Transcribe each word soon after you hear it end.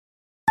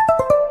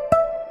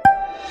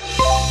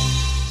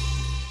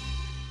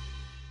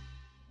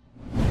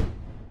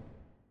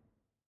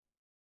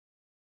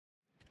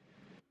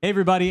Hey,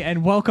 everybody,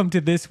 and welcome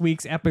to this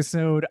week's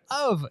episode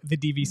of the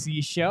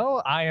DVC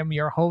Show. I am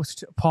your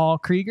host, Paul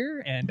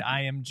Krieger, and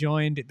I am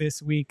joined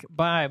this week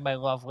by my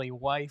lovely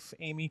wife,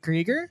 Amy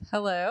Krieger.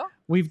 Hello.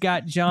 We've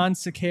got John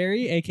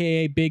Sakari,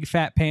 aka Big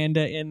Fat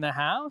Panda, in the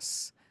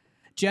house.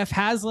 Jeff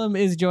Haslam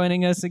is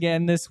joining us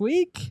again this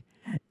week.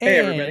 Hey,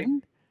 everybody.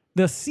 And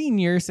the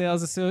senior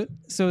sales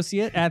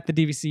associate at the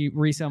DVC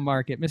resale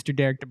market, Mr.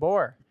 Derek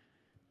DeBoer.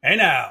 Hey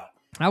now.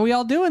 How we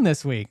all doing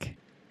this week?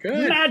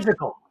 Good.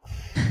 Magical.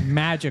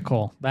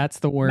 Magical. That's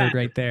the word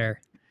right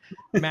there.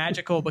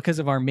 Magical because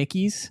of our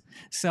Mickeys.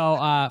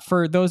 So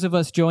for those of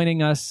us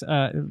joining us,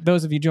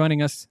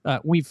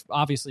 we've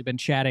obviously been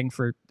chatting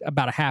for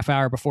about a half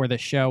hour before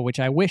this show, which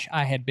I wish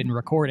I had been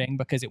recording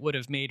because it would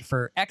have made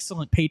for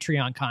excellent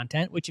Patreon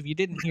content, which if you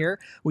didn't hear,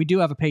 we do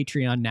have a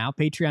Patreon now,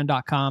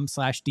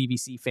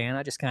 patreon.com/DVC fan.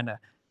 I just kind of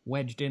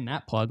wedged in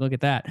that plug. Look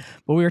at that.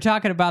 But we were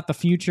talking about the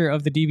future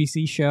of the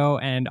DVC show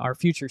and our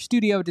future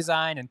studio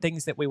design and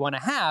things that we want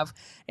to have.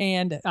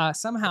 And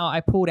somehow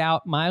I pulled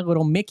out my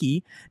little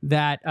Mickey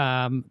that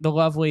the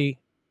lovely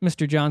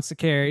Mr. John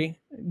Sakari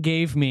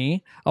gave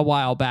me a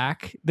while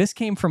back. This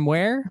came from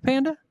where,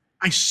 Panda?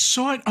 I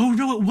saw it. Oh,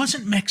 no, it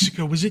wasn't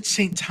Mexico. Was it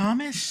St.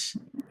 Thomas?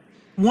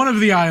 One of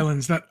the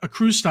islands that a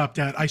cruise stopped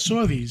at. I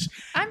saw these.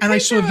 I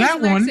saw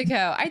that one.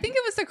 Mexico. I think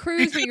it was the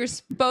cruise where you're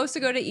supposed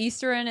to go to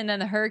Eastern and then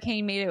the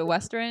hurricane made it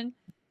Western.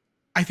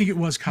 I think it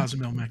was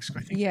Cozumel, Mexico.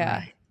 I think.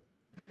 Yeah.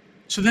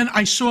 So then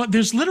I saw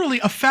there's literally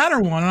a fatter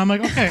one. And I'm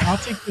like, okay, I'll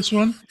take this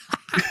one.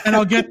 And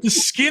I'll get the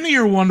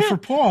skinnier one for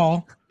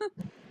Paul.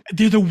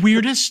 They're the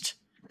weirdest.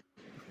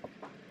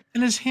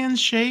 And his hands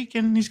shake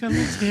and he's got a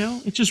little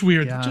tail. It's just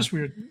weird. Yeah. Just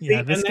weird.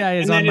 Yeah, this guy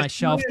is on my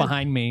shelf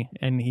behind me,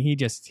 and he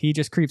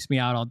just creeps me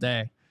out all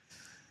day.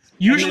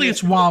 Usually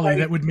it's Wally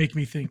that would make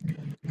me think.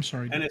 I'm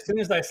sorry. And as soon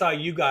as I saw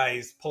you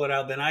guys pull it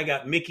out, then I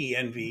got Mickey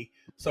envy.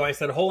 So I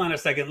said, hold on a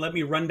second. Let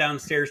me run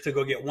downstairs to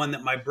go get one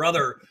that my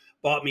brother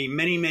bought me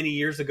many, many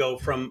years ago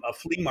from a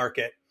flea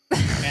market.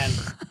 And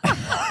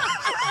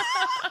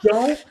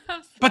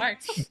but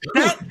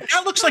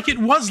that looks like it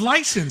was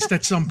licensed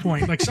at some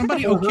point. Like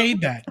somebody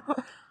okayed that.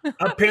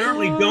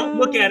 Apparently, don't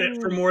look at it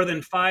for more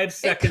than 5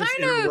 seconds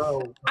in a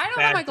row. I don't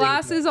have my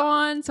glasses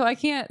on, so I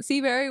can't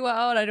see very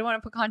well, and I don't want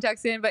to put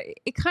contacts in. But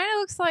it kind of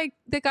looks like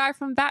the guy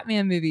from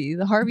Batman movie,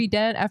 the Harvey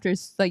Dent, after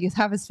his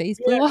face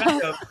blew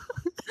off.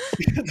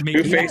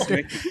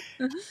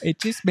 It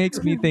just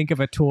makes me think of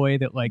a toy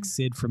that like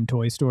Sid from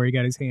Toy Story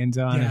got his hands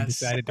on and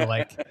decided to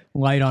like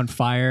light on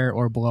fire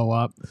or blow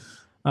up.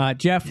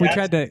 Jeff, we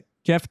tried to.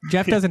 Jeff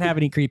doesn't have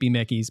any creepy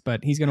Mickeys,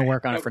 but he's going to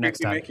work on it for next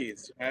time.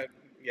 Mickeys.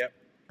 Yep.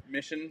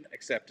 Mission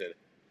accepted.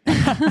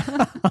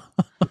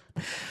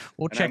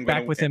 We'll check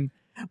back with him.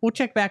 We'll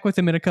check back with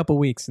him in a couple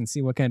weeks and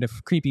see what kind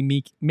of creepy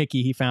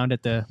Mickey he found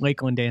at the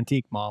Lakeland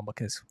Antique Mall,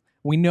 because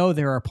we know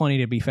there are plenty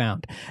to be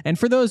found. And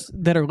for those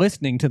that are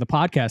listening to the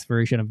podcast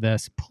version of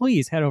this,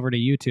 please head over to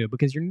YouTube,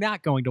 because you're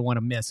not going to want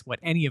to miss what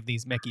any of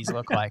these Mickeys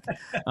look like.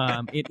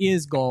 It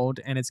is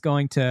gold, and it's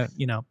going to,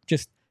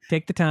 just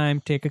take the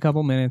time, take a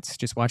couple minutes,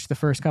 just watch the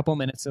first couple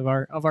minutes of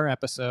our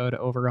episode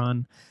over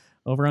on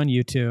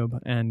YouTube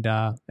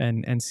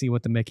and see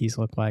what the Mickeys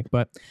look like.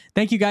 But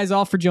thank you guys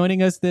all for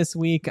joining us this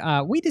week.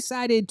 We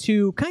decided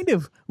to kind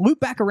of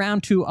loop back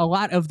around to a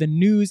lot of the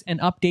news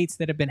and updates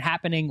that have been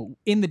happening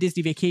in the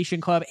Disney Vacation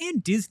Club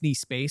and Disney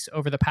space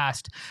over the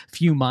past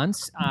few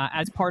months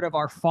as part of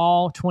our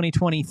fall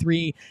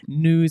 2023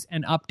 news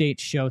and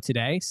updates show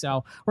today.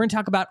 So we're going to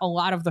talk about a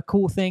lot of the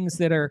cool things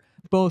that are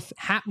both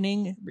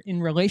happening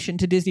in relation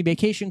to Disney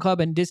Vacation Club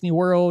and Disney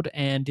World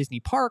and Disney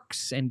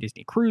Parks and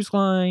Disney Cruise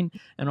Line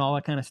and all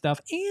that kind of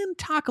stuff, and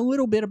talk a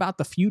little bit about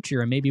the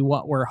future and maybe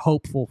what we're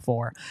hopeful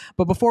for.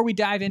 But before we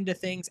dive into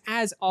things,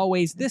 as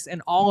always, this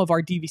and all of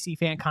our DVC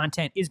fan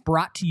content is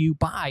brought to you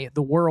by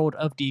the World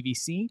of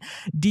DVC.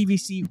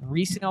 DVC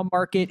Resale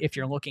Market, if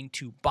you're looking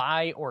to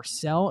buy or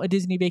sell a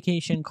Disney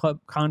Vacation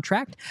Club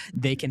contract,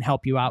 they can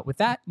help you out with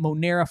that.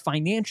 Monera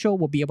Financial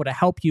will be able to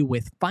help you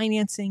with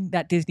financing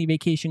that Disney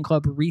Vacation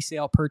Club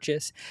resale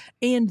purchase,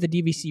 and the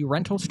DVC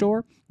rental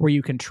store, where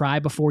you can try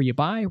before you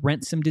buy,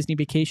 rent some Disney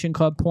Vacation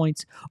Club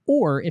points,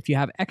 or if you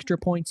have extra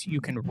points, you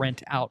can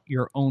rent out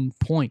your own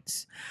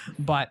points.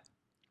 But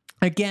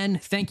again,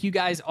 thank you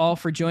guys all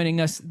for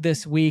joining us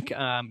this week.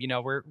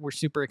 We're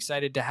super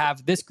excited to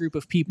have this group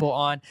of people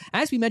on.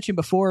 As we mentioned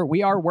before,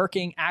 we are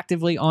working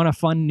actively on a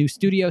fun new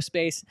studio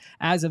space.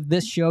 As of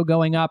this show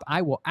going up,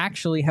 I will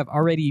actually have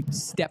already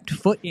stepped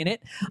foot in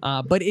it,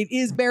 but it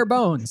is bare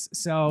bones.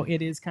 So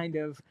it is kind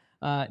of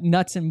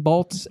nuts and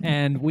bolts,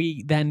 and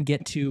we then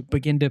get to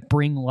begin to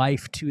bring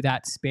life to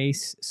that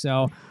space.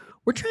 So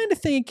we're trying to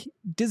think,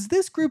 does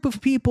this group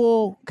of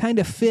people kind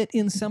of fit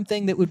in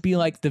something that would be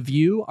like The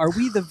View? Are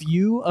we The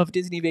View of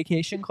Disney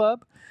Vacation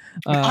Club?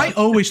 I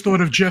always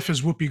thought of Jeff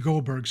as Whoopi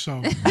Goldberg,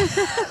 so...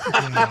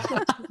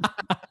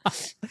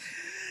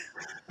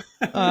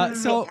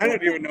 So I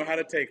don't even know how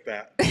to take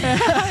that.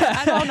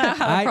 I don't know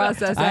how to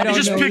process that. I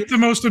just picked the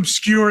most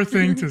obscure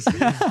thing to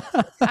say.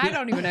 I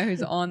don't even know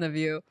who's on The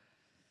View.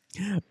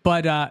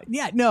 But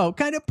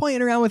kind of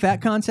playing around with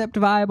that concept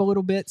vibe a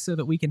little bit so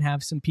that we can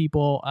have some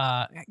people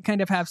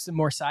kind of have some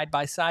more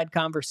side-by-side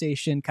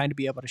conversation, kind of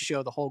be able to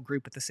show the whole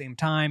group at the same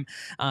time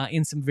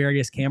in some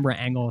various camera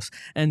angles.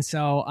 And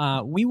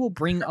so we will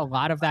bring a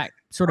lot of that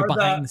sort of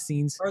behind the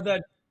scenes.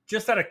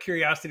 Just out of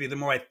curiosity, the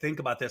more I think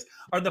about this,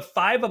 are the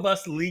 5 of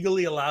us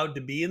legally allowed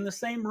to be in the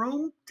same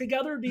room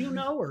together? Do you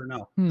know or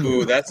no?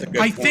 Ooh, that's a good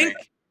point.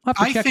 We'll have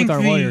to check with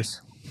our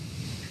lawyers.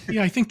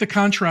 Yeah, I think the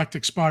contract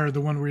expired, the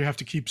one where you have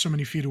to keep so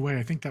many feet away.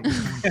 I think that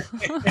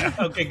was Yeah,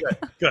 okay,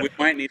 good. We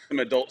might need some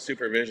adult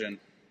supervision.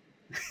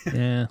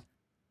 Yeah.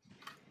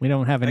 We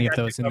don't have any of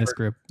those in this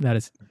group.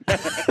 That's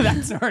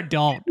our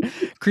adult.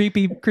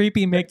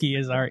 Creepy Mickey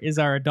is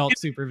our adult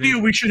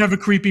supervision. We should have a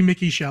creepy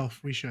Mickey shelf.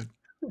 We should.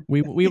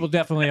 We will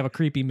definitely have a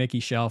creepy Mickey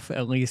shelf,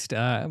 at least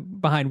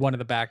behind one of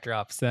the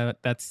backdrops.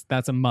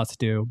 That's a must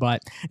do.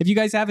 But if you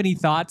guys have any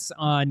thoughts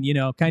on,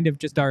 kind of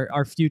just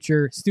our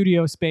future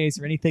studio space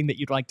or anything that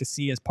you'd like to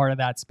see as part of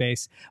that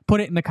space, put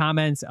it in the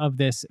comments of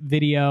this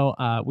video.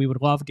 We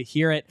would love to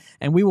hear it.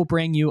 And we will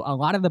bring you a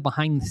lot of the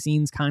behind the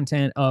scenes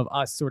content of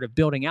us sort of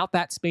building out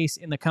that space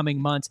in the coming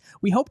months.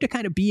 We hope to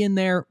kind of be in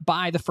there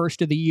by the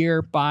first of the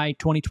year, by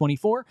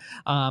 2024.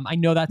 I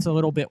know that's a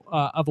little bit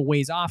of a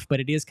ways off, but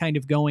it is kind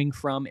of going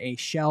from a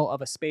shell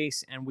of a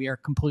space, and we are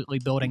completely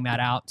building that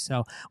out.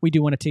 So we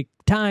do want to take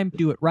time,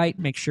 do it right,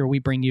 make sure we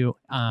bring you,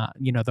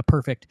 the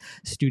perfect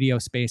studio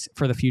space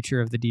for the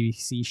future of the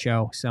DVC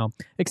show. So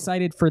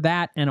excited for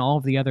that and all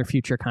of the other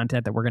future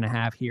content that we're going to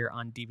have here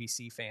on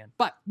DVC Fan.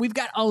 But we've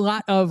got a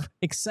lot of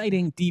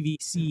exciting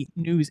DVC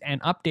news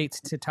and updates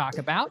to talk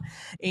about.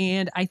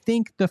 And I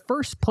think the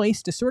first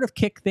place to sort of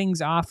kick things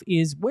off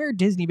is where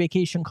Disney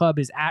Vacation Club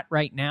is at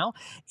right now,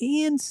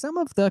 and some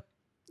of the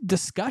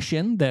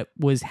discussion that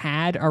was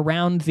had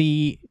around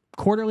the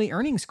quarterly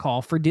earnings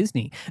call for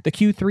Disney. The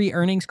Q3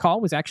 earnings call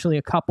was actually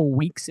a couple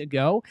weeks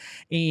ago,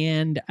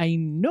 and a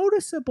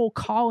noticeable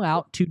call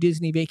out to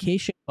Disney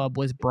Vacation Club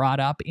was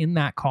brought up in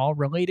that call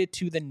related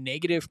to the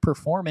negative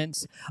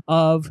performance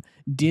of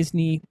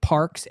Disney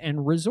parks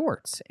and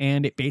resorts.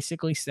 And it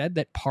basically said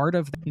that part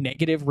of the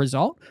negative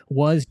result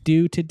was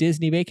due to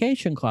Disney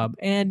Vacation Club.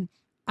 And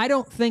I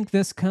don't think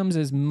this comes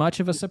as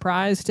much of a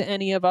surprise to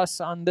any of us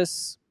on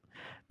this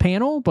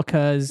panel,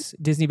 because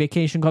Disney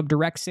Vacation Club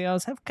direct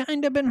sales have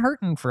kind of been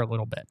hurting for a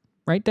little bit,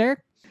 right, Derek?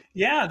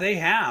 Yeah, they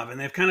have. And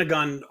they've kind of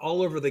gone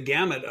all over the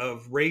gamut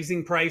of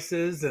raising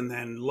prices and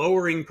then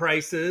lowering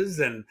prices.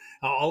 And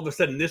all of a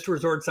sudden this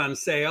resort's on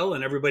sale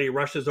and everybody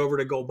rushes over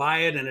to go buy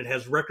it. And it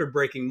has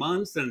record-breaking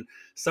months. And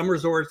some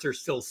resorts are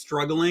still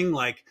struggling,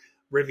 like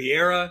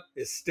Riviera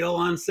is still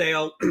on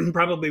sale,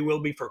 probably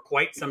will be for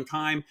quite some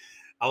time.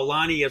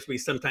 Aulani, as we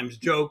sometimes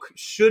joke,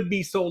 should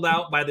be sold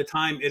out by the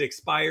time it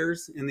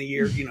expires in the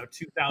year,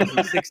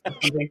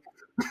 2016.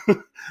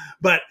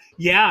 But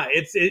yeah,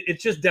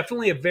 it's just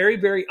definitely a very,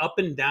 very up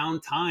and down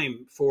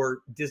time for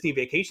Disney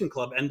Vacation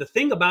Club. And the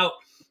thing about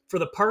for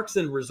the parks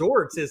and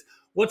resorts is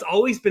what's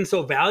always been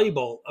so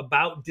valuable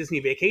about Disney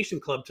Vacation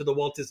Club to the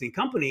Walt Disney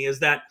Company is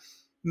that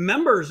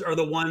members are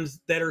the ones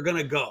that are going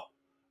to go.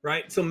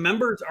 Right. So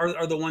members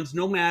are the ones,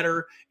 no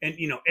matter, and,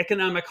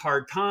 economic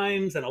hard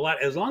times and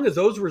as long as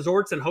those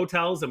resorts and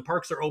hotels and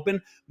parks are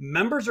open,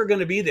 members are going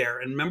to be there,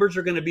 and members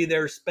are going to be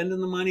there spending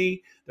the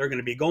money. They're going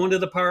to be going to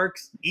the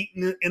parks,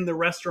 eating in the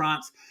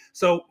restaurants.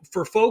 So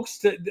for folks,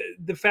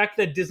 the fact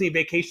that Disney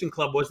Vacation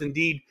Club was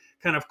indeed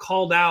kind of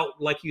called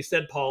out, like you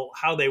said, Paul,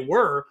 how they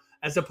were,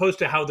 as opposed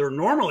to how they're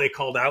normally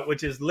called out,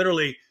 which is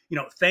literally,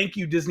 thank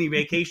you, Disney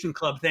Vacation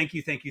Club. Thank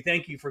you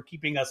for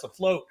keeping us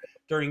afloat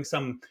during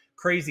some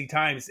crazy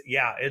times.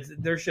 Yeah,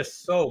 there's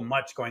just so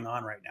much going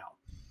on right now.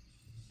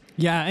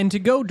 Yeah, and to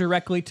go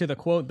directly to the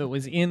quote that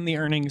was in the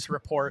earnings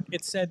report,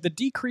 it said the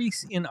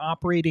decrease in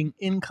operating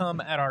income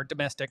at our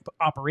domestic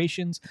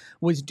operations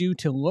was due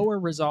to lower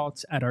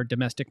results at our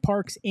domestic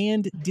parks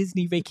and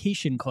Disney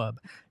Vacation Club,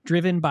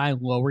 driven by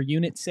lower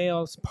unit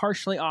sales,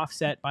 partially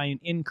offset by an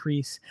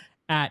increase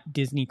at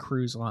Disney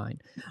Cruise Line.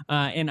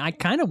 And I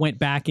kind of went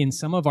back in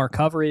some of our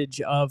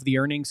coverage of the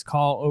earnings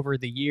call over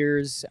the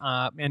years.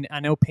 And I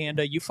know,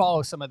 Panda, you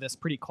follow some of this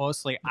pretty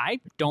closely.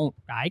 I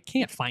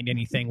can't find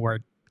anything where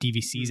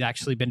DVC's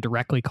actually been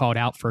directly called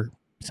out for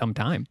some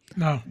time.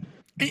 No.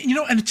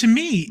 And to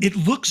me, it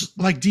looks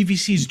like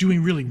DVC is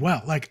doing really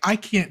well. Like, I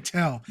can't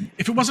tell.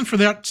 If it wasn't for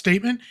that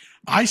statement,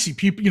 I see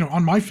people,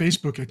 on my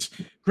Facebook, it's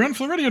Grand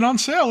Floridian on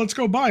sale. Let's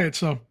go buy it.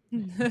 So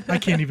I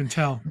can't even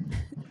tell.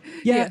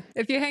 Yeah.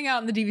 If you hang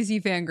out in the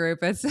DVC fan group,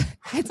 it's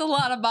a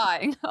lot of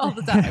buying all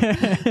the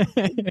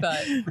time.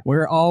 But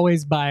we're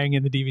always buying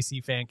in the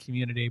DVC fan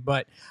community.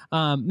 But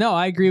no,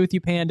 I agree with you,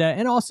 Panda.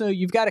 And also,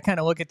 you've got to kind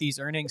of look at these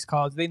earnings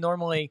calls. They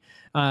normally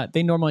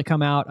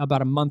come out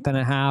about a month and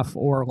a half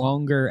or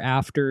longer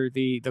after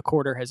the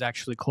quarter has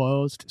actually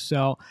closed.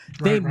 So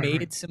they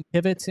made some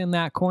pivots in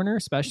that corner,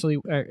 especially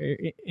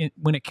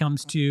when it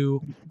comes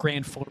to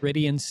Grand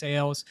Floridian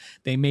sales.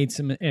 They made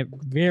some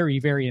very,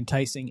 very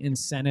enticing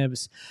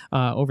incentives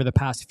over the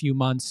past few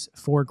months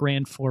for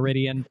Grand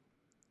Floridian.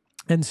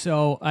 And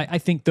so I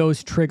think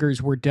those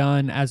triggers were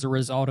done as a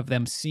result of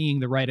them seeing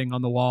the writing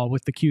on the wall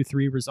with the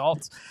Q3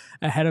 results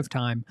ahead of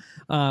time.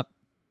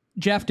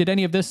 Jeff, did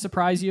any of this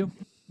surprise you?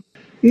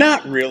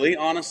 Not really,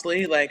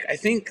 honestly. Like, I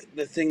think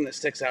the thing that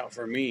sticks out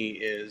for me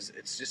is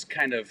it's just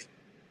kind of,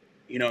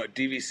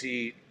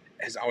 DVC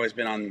has always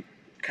been on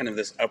kind of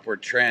this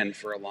upward trend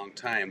for a long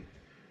time.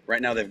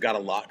 Right now, they've got a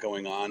lot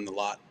going on, a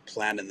lot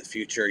planned in the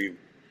future.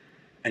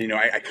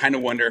 I kind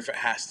of wonder if it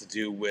has to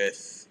do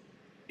with,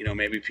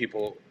 maybe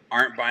people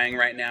aren't buying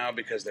right now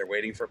because they're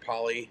waiting for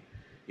Poly.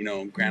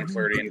 Grand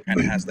Floridian kind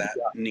of has that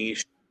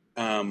niche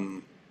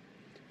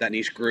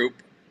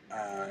group.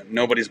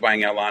 Nobody's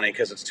buying Aulani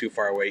because it's too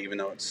far away, even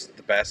though it's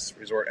the best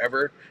resort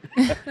ever.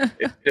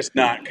 It's just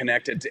not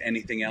connected to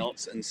anything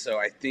else. And so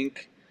I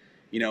think,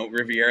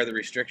 Riviera, the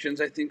restrictions,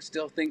 I think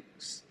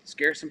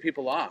scare some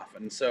people off.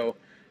 And so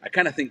I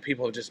kind of think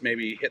people just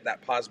maybe hit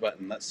that pause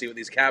button. Let's see what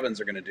these cabins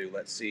are going to do.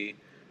 Let's see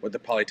what the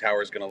Poly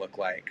Tower is going to look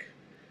like.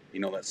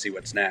 Let's see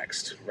what's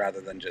next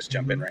rather than just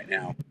jump in right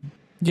now.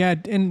 Yeah,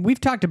 and we've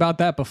talked about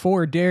that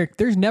before, Derek.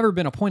 There's never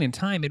been a point in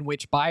time in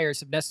which buyers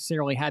have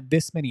necessarily had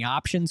this many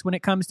options when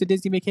it comes to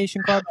Disney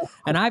Vacation Club.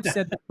 And I've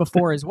said that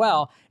before as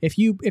well. If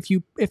you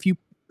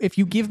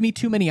give me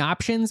too many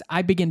options,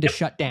 I begin to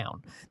shut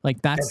down.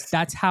 Like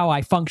that's how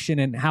I function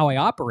and how I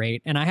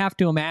operate. And I have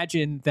to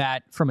imagine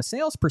that from a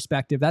sales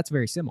perspective, that's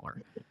very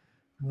similar.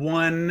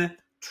 1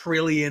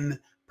 trillion%.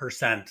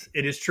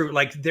 It is true.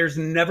 Like, there's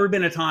never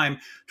been a time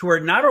to where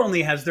not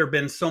only has there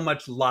been so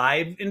much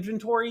live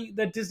inventory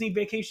that Disney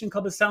Vacation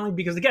Club is selling,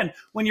 because again,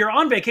 when you're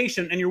on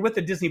vacation and you're with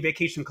a Disney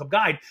Vacation Club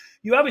guide,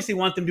 you obviously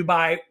want them to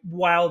buy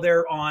while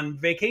they're on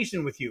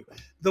vacation with you.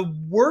 The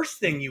worst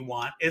thing you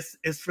want is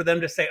for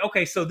them to say,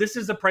 okay, so this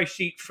is a price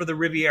sheet for the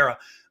Riviera.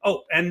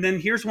 Oh, and then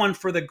here's one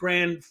for the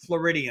Grand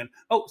Floridian.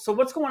 Oh, so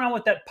what's going on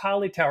with that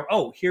Poly Tower?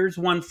 Oh, here's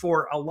one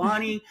for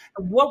Aulani.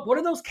 What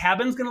are those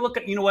cabins going to look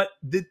at? You know what?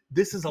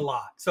 This is a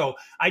lot. So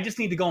I just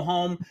need to go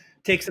home,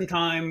 take some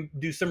time,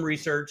 do some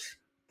research.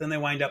 Then they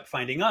wind up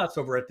finding us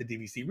over at the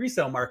DVC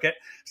resale market.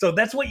 So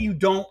that's what you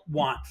don't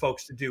want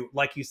folks to do.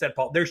 Like you said,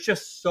 Paul, there's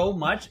just so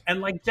much.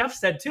 And like Jeff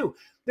said, too,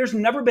 there's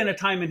never been a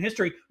time in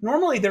history.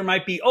 Normally there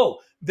might be,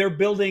 they're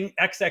building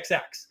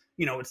XXX.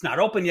 It's not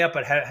open yet,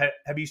 but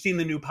have you seen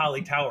the new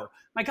Poly Tower?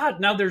 My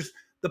God, now there's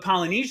the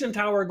Polynesian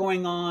Tower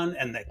going on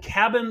and the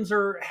cabins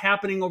are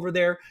happening over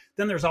there.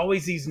 Then there's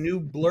always these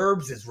new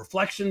blurbs, is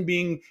Reflection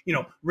being,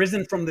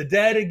 risen from the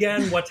dead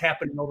again? What's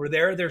happening over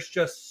there? There's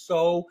just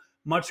so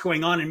much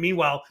going on. And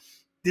meanwhile,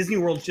 Disney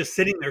World's just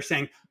sitting there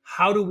saying,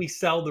 how do we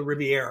sell the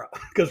Riviera?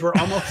 Because we're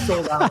almost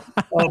sold out of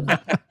the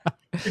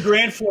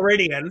Grand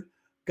Floridian.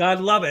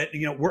 God love it.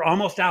 We're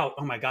almost out.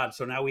 Oh my God.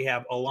 So now we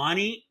have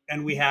Aulani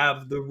and we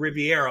have the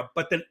Riviera,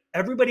 but then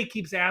everybody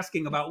keeps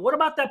asking about, what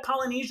about that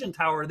Polynesian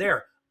Tower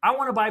there? I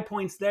want to buy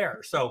points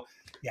there. So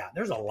yeah,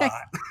 there's a lot.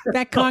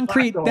 That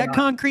concrete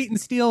and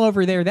steel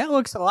over there, that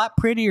looks a lot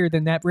prettier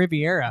than that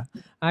Riviera.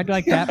 I'd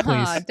like that,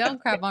 please.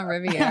 Don't crap on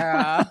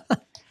Riviera.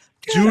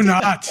 Do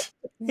not.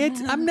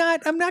 I'm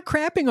not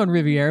crapping on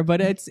Riviera,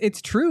 but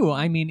it's true.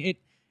 I mean, it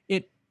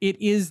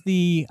is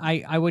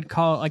I would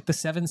call it like the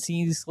Seven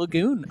Seas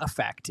Lagoon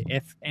effect.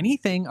 If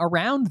anything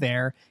around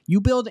there, you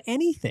build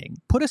anything,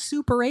 put a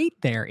Super 8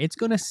 there, it's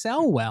going to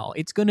sell well.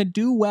 It's going to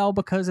do well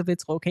because of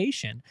its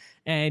location.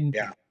 And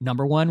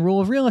number one rule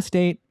of real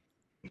estate,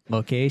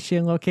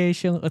 location.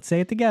 Let's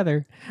say it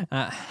together.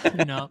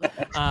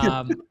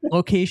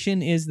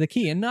 Location is the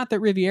key. And not that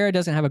Riviera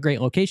doesn't have a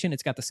great location.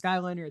 It's got the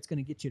Skyliner. It's going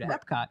to get you to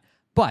Epcot.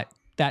 But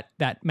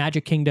that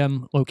Magic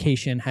Kingdom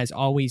location has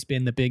always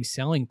been the big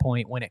selling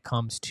point when it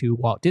comes to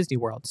Walt Disney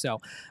World. So,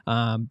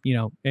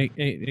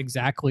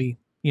 exactly,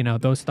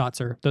 those thoughts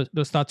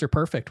are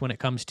perfect when it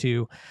comes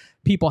to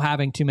people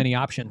having too many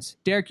options.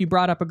 Derek, you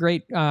brought up a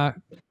great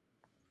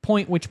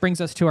point, which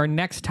brings us to our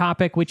next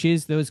topic, which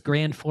is those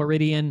Grand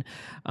Floridian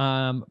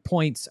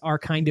points are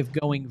kind of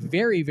going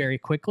very, very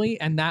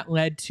quickly. And that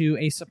led to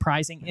a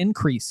surprising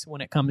increase when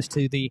it comes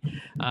to the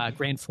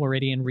Grand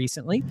Floridian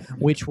recently,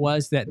 which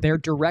was that their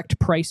direct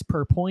price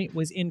per point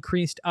was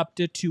increased up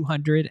to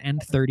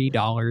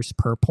 $230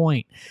 per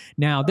point.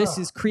 Now, this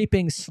is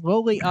creeping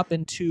slowly up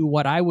into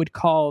what I would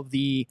call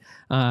the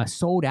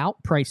sold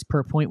out price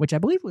per point, which I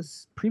believe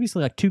was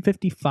previously like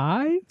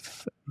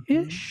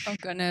 $255-ish. Oh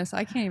goodness,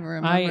 I can't even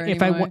remember.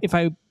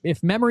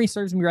 If memory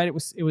serves me right, it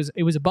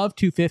was above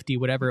 $250,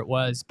 whatever it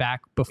was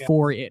back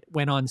before it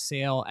went on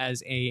sale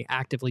as a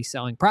actively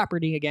selling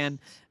property again.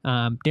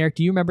 Derek,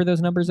 do you remember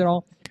those numbers at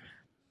all?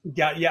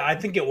 Yeah, I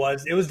think it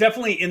was. It was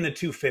definitely in the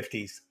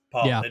 250s,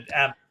 Paul. Yeah. It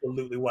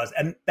absolutely was,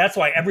 and that's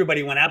why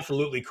everybody went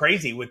absolutely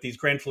crazy with these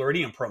Grand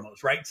Floridian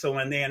promos, right? So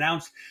when they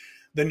announced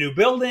the new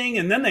building,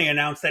 and then they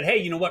announced that, hey,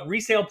 you know what,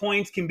 resale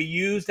points can be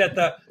used at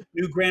the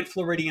new Grand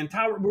Floridian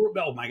Tower.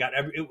 Oh my God,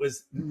 it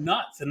was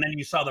nuts. And then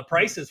you saw the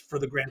prices for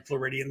the Grand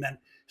Floridian then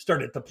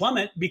started to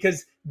plummet,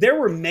 because there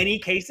were many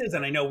cases,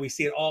 and I know we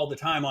see it all the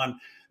time on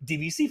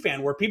DVC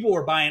Fan, where people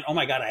were buying, oh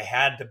my God, I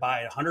had to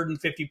buy a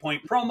 150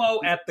 point promo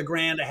at the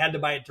Grand. I had to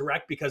buy it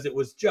direct because it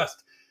was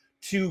just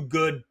too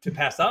good to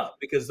pass up,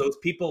 because those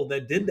people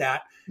that did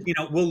that,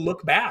 will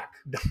look back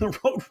down the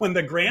road when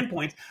the grand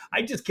points.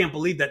 I just can't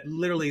believe that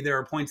literally there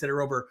are points that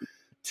are over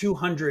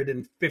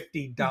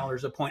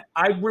 $250 a point.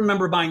 I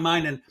remember buying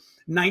mine in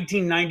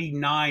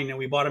 1999, and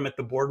we bought them at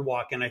the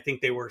Boardwalk, and I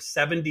think they were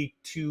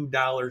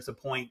 $72 a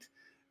point.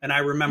 And I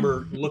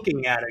remember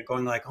looking at it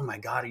going like, oh my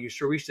God, are you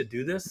sure we should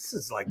do this? This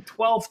is like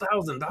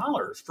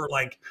 $12,000 for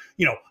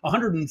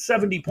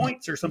 170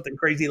 points or something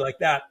crazy like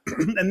that.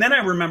 And then I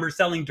remember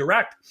selling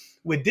direct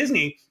with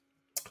Disney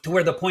to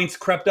where the points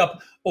crept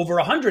up over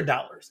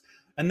 $100.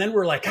 And then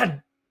we're like,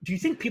 God, do you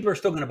think people are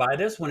still going to buy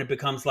this when it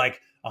becomes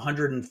like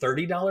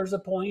 $130 a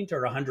point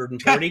or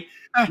 $140?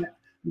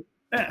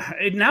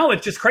 Now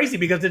it's just crazy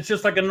because it's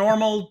just like a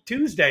normal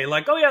Tuesday.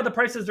 Like, oh yeah, the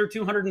prices are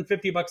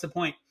 $250 a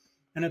point.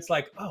 And it's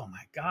like, oh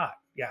my God.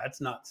 Yeah,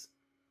 it's nuts.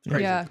 It's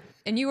crazy. Yeah.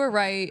 And you were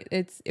right.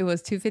 It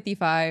was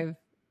 255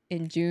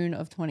 in June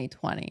of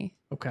 2020.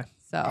 Okay.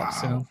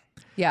 So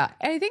yeah.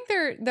 And I think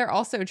they're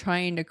also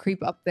trying to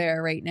creep up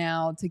there right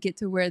now to get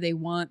to where they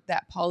want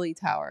that Poly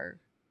Tower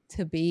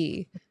to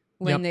be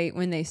when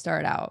they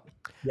start out.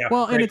 Yeah.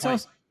 Well, and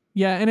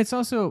it's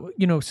also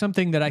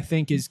something that I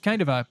think is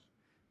kind of a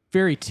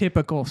very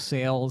typical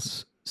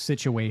sales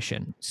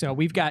situation. So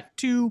we've got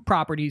two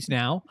properties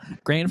now,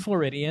 Grand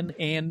Floridian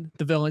and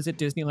the Villas at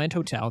Disneyland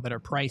Hotel, that are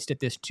priced at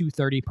this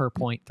 $230 per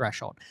point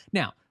threshold.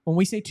 Now, when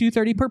we say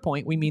 $230 per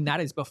point, we mean that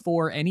is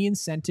before any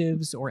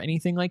incentives or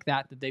anything like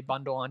that they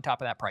bundle on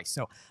top of that price.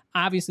 So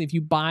obviously, if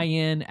you buy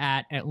in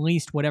at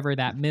least whatever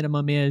that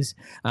minimum is,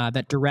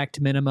 that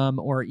direct minimum,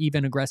 or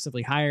even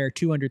aggressively higher,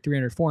 200,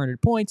 300,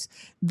 400 points,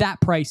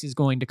 that price is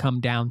going to come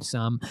down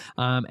some,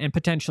 and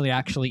potentially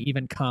actually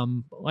even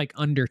come like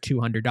under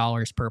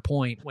 $200 per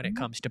point when it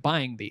comes to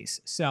buying these.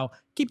 So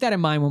keep that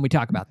in mind when we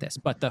talk about this.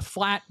 But the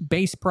flat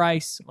base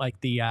price, like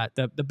the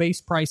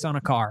base price on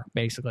a car,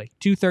 basically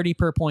 $230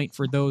 per point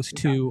for those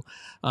two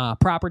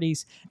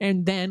properties.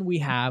 And then we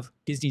have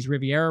Disney's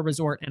Riviera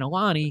Resort and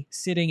Aulani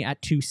sitting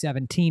at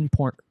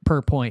 $217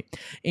 per point.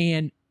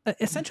 And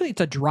essentially,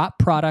 it's a drop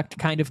product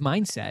kind of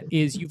mindset.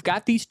 Is you've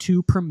got these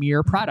two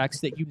premier products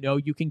that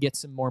you can get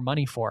some more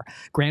money for.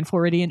 Grand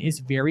Floridian is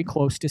very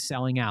close to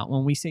selling out.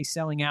 When we say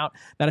selling out,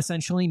 that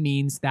essentially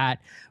means that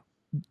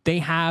they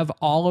have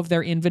all of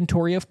their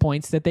inventory of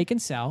points that they can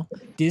sell.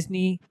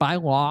 Disney, by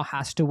law,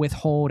 has to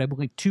withhold, I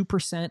believe,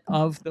 2%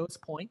 of those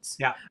points.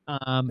 Yeah.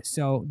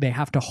 So they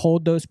have to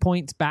hold those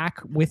points back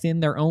within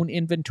their own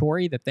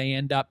inventory that they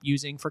end up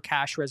using for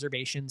cash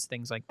reservations,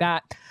 things like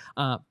that.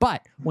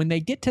 But when they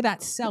get to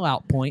that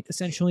sellout point,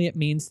 essentially it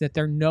means that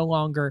they're no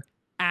longer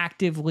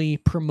actively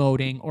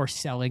promoting or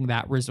selling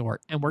that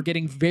resort. And we're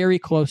getting very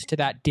close to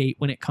that date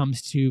when it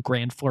comes to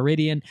Grand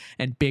Floridian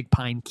and Big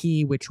Pine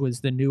Key, which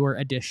was the newer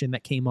addition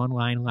that came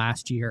online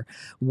last year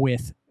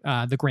with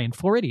the Grand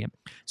Floridian.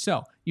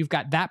 So you've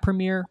got that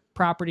premier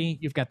property.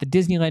 You've got the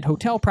Disneyland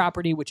Hotel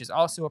property, which is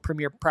also a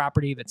premier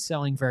property that's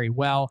selling very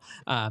well.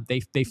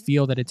 They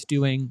feel that it's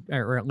doing,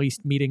 or at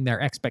least meeting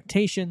their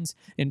expectations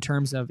in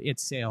terms of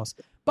its sales.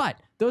 But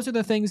those are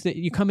the things that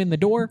you come in the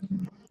door,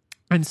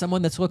 and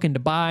someone that's looking to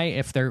buy,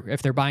 if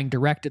they're buying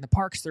direct in the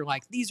parks, they're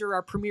like, these are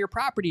our premier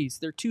properties.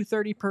 They're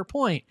 $230 per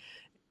point.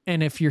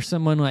 And if you're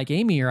someone like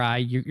Amy or I,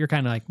 you're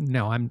kind of like,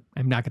 no, I'm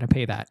not going to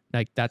pay that.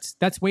 Like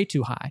that's way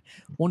too high.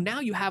 Well, now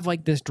you have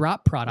like this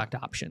drop product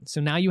option. So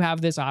now you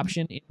have this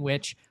option in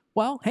which,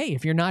 well, hey,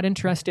 if you're not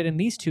interested in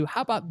these two, how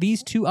about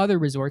these two other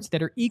resorts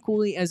that are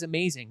equally as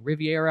amazing,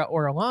 Riviera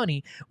or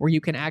Aulani, where you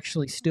can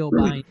actually still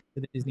buy into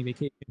the Disney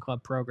Vacation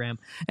Club program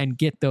and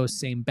get those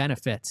same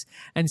benefits.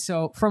 And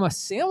so from a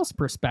sales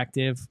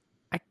perspective,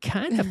 I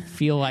kind of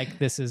feel like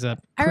this is a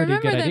pretty good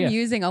idea. I remember them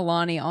using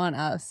Aulani on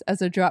us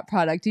as a drop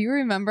product. Do you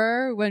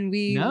remember when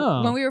we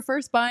were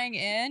first buying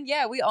in?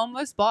 Yeah, we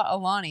almost bought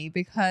Aulani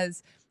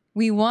because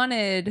it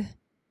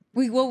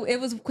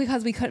was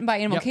because we couldn't buy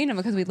Animal Kingdom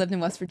because we lived in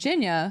West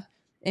Virginia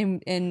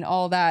and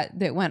all that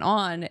went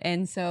on.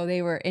 And so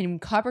they were in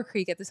Copper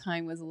Creek at the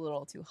time was a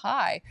little too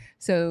high.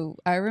 So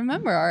I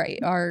remember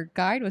our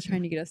guide was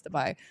trying to get us to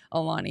buy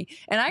Aulani.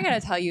 And I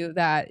got to tell you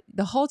that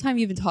the whole time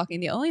you've been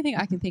talking, the only thing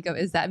I can think of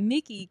is that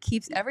Mickey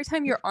keeps, every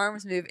time your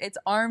arms move, its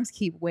arms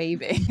keep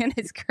waving and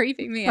it's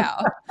creeping me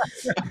out.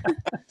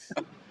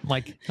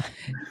 Like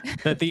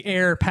that the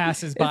air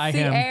passes by it's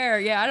him. The air,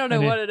 yeah. I don't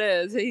know what it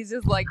is. He's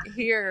just like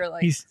here,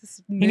 like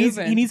just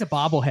moving. He needs a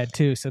bobblehead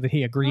too, so that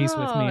he agrees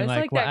with me. It's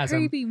like that as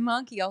creepy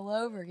monkey all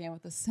over again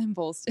with the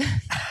symbols.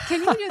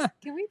 Can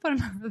we put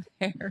him over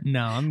there?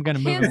 No, I'm gonna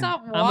move him.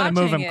 I'm gonna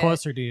move him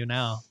closer to you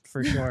now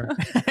for sure.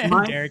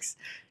 Derek's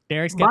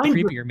got the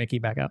creepier Mickey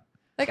back up.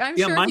 Like I'm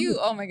sure if you.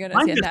 Oh my goodness!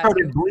 Mine just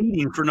started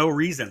bleeding for no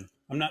reason.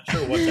 I'm not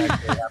sure what's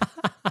actually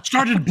happening.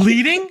 Started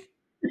bleeding?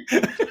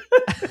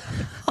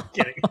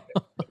 Kidding.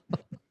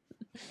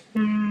 Oh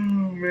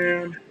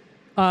man.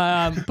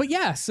 But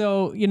yeah,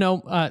 so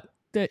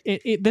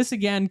this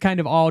again kind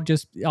of all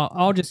just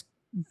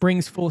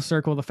brings full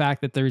circle the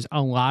fact that there's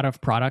a lot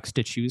of products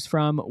to choose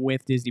from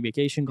with Disney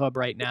Vacation Club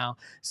right now.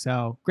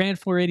 So Grand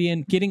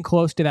Floridian getting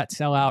close to that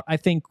sellout. I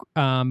think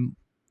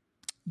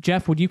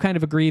Jeff, would you kind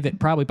of agree that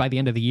probably by the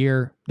end of the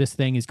year, this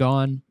thing is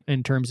gone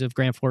in terms of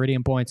Grand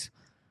Floridian points?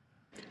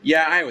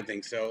 Yeah, I would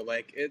think so.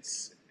 Like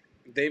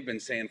they've been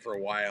saying for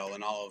a while,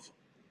 and all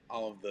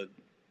of the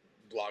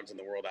blogs in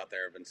the world out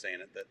there have been saying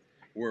it, that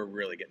we're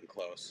really getting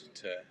close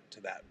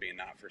to that being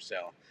not for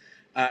sale.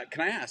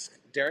 Can I ask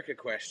Derek a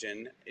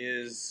question?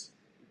 Is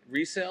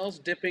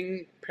resales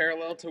dipping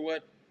parallel to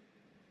what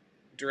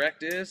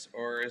direct is,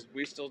 or is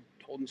we still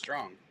holding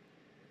strong?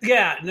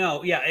 Yeah,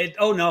 no, yeah.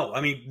 No. I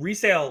mean,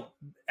 resale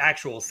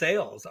actual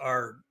sales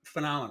are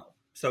phenomenal.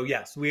 So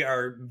yes, we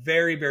are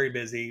very, very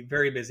busy,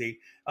 very busy.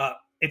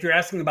 If you're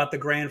asking about the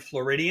Grand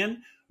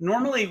Floridian,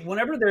 normally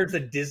whenever there's a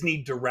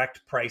Disney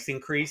direct price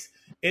increase,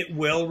 it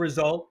will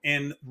result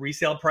in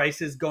resale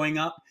prices going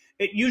up.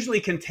 It usually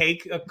can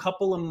take a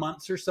couple of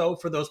months or so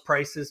for those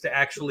prices to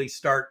actually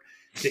start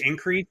to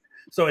increase.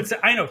 So it's,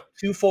 I know,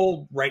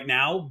 twofold right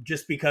now,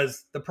 just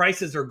because the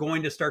prices are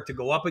going to start to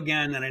go up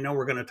again. And I know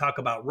we're going to talk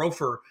about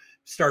ROFR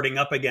starting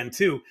up again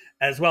too,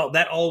 as well.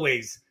 That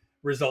always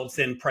results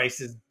in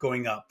prices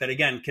going up. That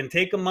again, can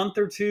take a month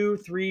or 2,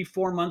 3,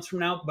 4 months from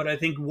now. But I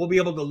think we'll be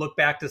able to look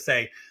back to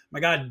say, my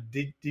God,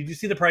 did you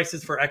see the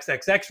prices for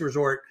XXX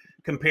Resort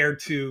compared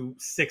to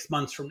 6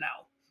 months from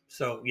now?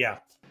 So, yeah.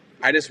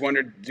 I just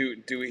wondered,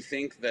 do we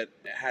think that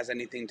it has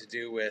anything to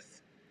do with,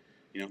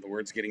 the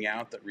word's getting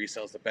out that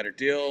resale's the better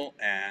deal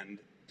and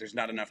there's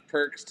not enough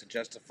perks to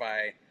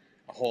justify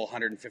a whole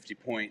 150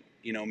 point,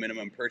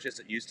 minimum purchase?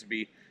 It used to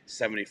be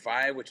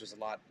 75, which was a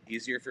lot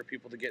easier for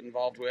people to get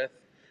involved with.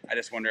 I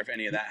just wonder if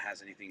any of that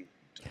has anything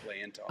to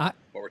play into what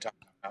we're talking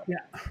about. Yeah.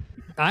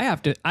 I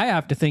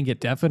have to think it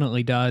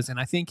definitely does. And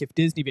I think if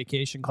Disney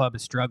Vacation Club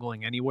is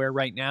struggling anywhere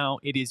right now,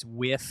 it is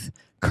with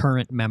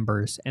current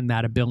members and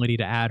that ability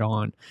to add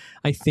on.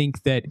 I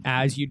think that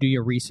as you do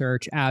your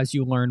research, as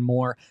you learn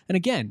more, and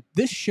again,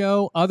 this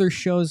show, other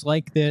shows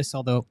like this,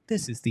 although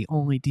this is the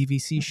only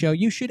DVC show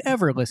you should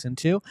ever listen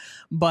to,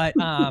 but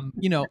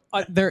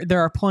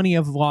there are plenty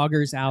of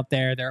vloggers out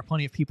there. There are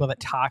plenty of people that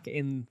talk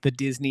in the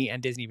Disney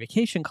and Disney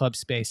Vacation Club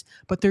space,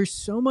 but there's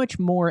so much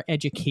more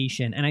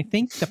education. And I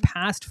think the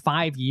past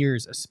 5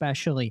 years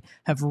especially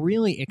have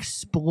really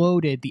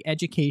exploded the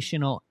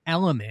educational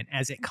element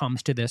as it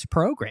comes to this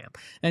program.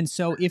 And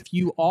so if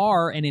you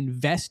are an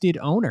invested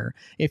owner,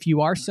 if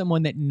you are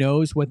someone that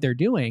knows what they're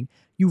doing,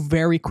 you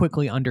very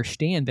quickly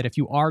understand that if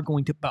you are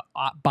going to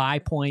buy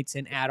points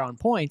and add on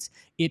points,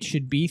 it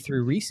should be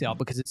through resale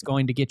because it's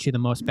going to get you the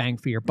most bang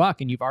for your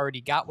buck. And you've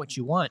already got what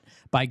you want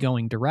by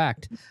going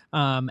direct.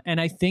 And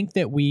I think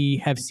that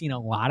we have seen a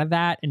lot of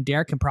that. And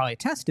Derek can probably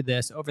attest to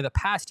this over the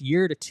past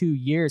year to 2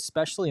 years,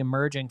 especially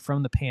emerging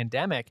from the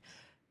pandemic.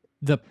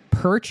 The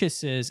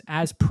purchases,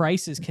 as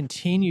prices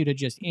continue to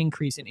just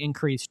increase and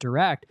increase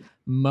direct,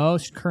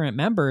 most current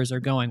members are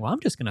going, well, I'm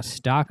just going to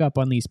stock up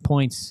on these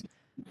points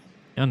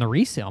on the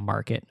resale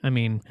market. I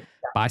mean,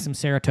 buy some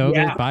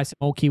Saratogas, buy some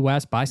Old Key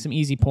West, buy some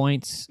Easy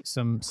Points,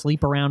 some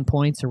sleep around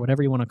points, or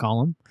whatever you want to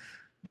call them.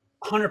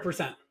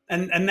 100%.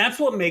 And that's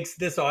what makes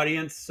this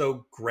audience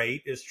so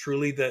great, is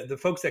truly the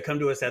folks that come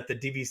to us at the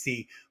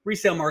DVC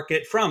resale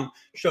market from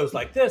shows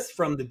like this,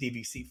 from the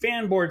DVC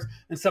fan boards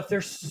and stuff. They're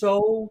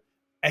so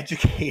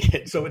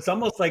educated. So it's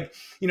almost like,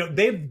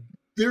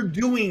 they're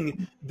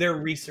doing their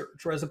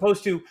research, or as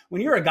opposed to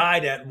when you're a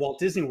guide at Walt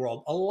Disney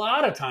World, a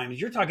lot of times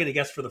you're talking to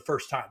guests for the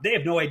first time. They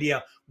have no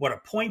idea what a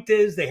point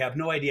is. They have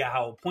no idea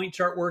how a point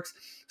chart works.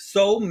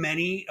 So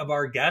many of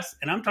our guests,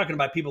 and I'm talking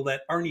about people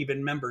that aren't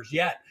even members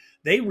yet,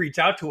 they reach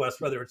out to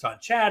us, whether it's on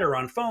chat or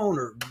on phone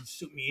or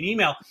shoot me an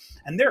email,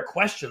 and their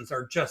questions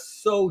are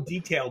just so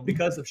detailed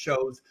because of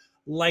shows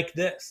like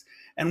this.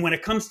 And when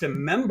it comes to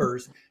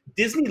members,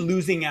 Disney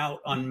losing out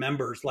on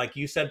members, like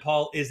you said,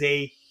 Paul, is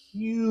a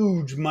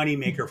huge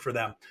moneymaker for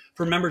them,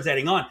 for members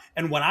adding on.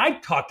 And when I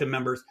talk to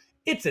members,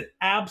 it's an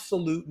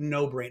absolute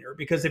no-brainer,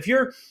 because if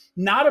you're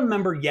not a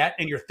member yet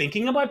and you're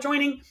thinking about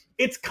joining,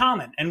 it's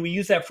common. And we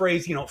use that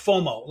phrase,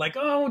 FOMO, like,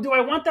 oh, do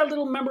I want that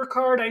little member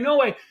card? I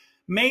know I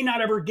may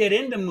not ever get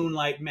into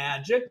Moonlight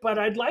Magic, but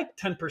I'd like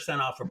 10%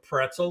 off a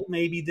pretzel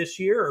maybe this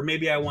year, or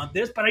maybe I want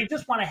this, but I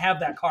just want to have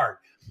that card.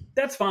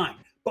 That's fine.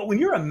 But when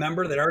you're a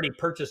member that already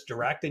purchased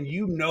direct and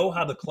you know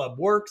how the club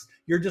works,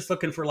 you're just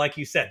looking for, like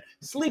you said,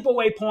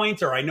 sleepaway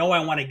points, or I know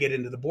I want to get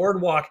into the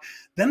boardwalk,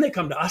 then they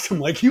come to us and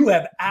like, you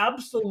have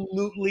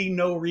absolutely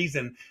no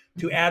reason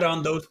to add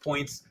on those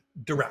points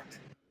direct.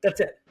 That's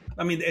it.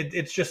 I mean,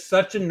 it's just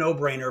such a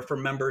no-brainer for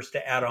members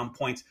to add on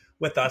points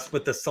with us.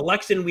 With the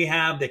selection we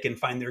have, they can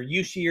find their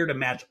use year to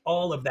match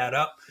all of that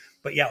up.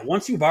 But yeah,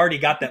 once you've already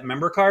got that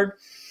member card,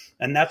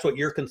 and that's what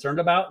you're concerned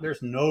about,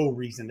 there's no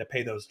reason to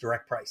pay those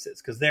direct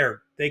prices, because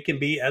they can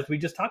be, as we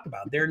just talked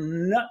about, they're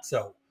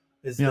nutso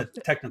is the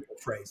technical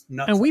phrase.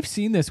 Nutso. And we've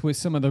seen this with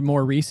some of the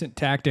more recent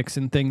tactics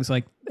and things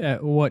like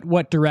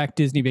what Direct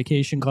Disney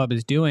Vacation Club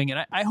is doing.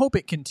 And I hope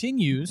it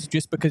continues,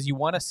 just because you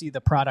want to see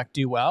the product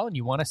do well and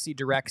you want to see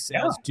direct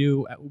sales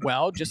do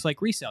well, just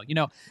like resale.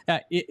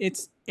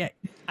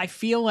 I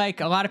feel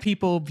like a lot of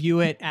people view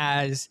it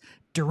as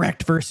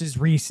direct versus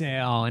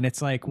resale, and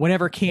it's like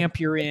whatever camp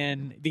you're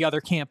in, the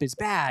other camp is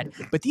bad.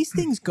 But these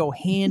things go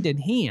hand in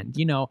hand.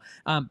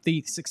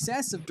 The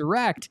success of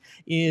direct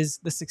is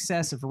the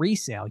success of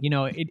resale.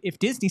 If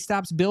Disney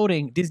stops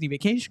building Disney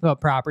Vacation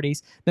Club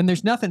properties, then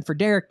there's nothing for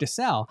Derek to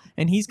sell,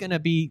 and he's going to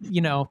be,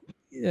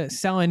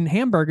 selling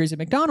hamburgers at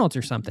McDonald's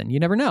or something. You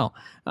never know.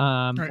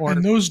 Right,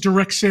 and those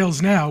direct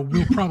sales now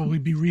will probably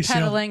be resale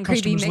peddling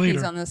creepy customers Mickeys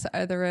later. on the side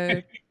of the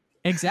road.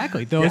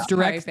 Exactly. Those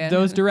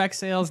direct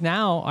sales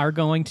now are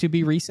going to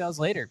be resales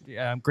later.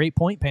 Great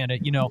point, Panda.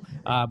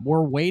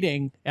 We're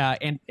waiting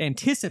and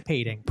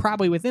anticipating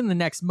probably within the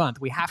next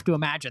month. We have to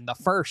imagine the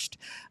first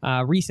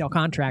resale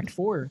contract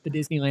for the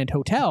Disneyland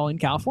Hotel in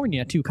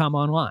California to come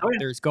online. Oh, yeah.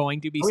 There's going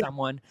to be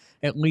someone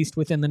at least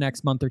within the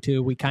next month or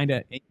two.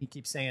 He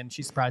keeps saying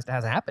she's surprised it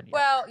hasn't happened yet.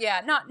 Well,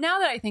 yeah. Now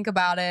that I think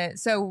about it,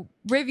 so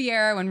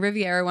when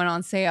Riviera went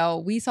on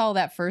sale, we saw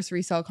that first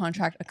resale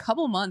contract a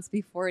couple months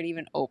before it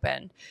even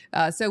opened.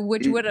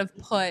 Which would have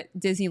put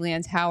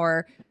Disneyland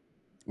Tower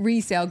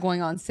resale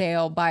going on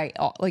sale by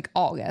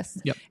August.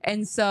 Yep.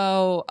 And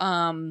so,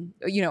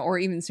 or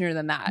even sooner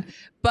than that.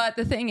 But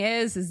the thing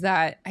is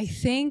that I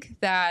think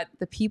that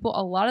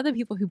a lot of the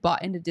people who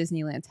bought into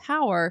Disneyland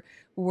Tower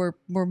were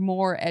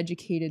more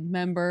educated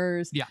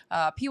members.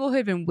 Yeah. People who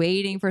had been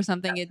waiting for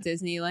something at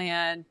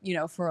Disneyland,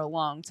 for a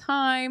long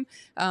time.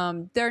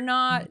 They're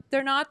not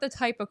the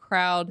type of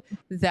crowd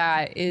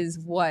that is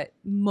what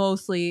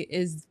mostly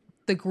is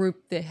the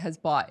group that has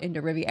bought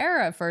into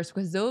Riviera at first,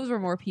 because those were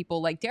more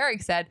people, like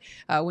Derek said,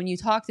 when you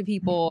talk to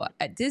people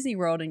at Disney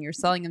World and you're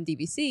selling them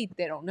DVC,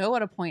 they don't know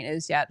what a point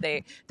is yet.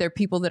 They're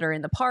people that are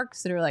in the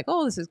parks that are like,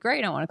 oh, this is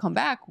great, I want to come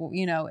back,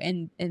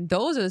 and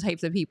those are the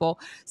types of people.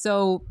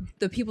 So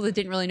the people that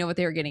didn't really know what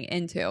they were getting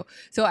into.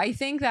 So I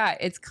think that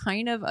it's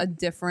kind of a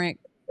different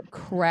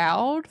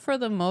crowd for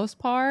the most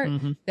part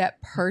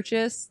that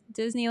purchase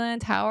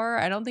Disneyland Tower.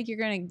 I don't think you're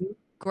going to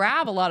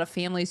grab a lot of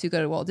families who go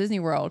to Walt Disney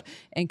World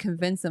and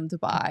convince them to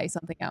buy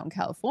something out in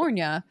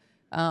California.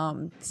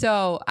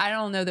 So I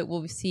don't know that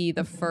we'll see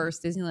the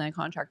first Disneyland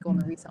contract go on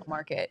the resale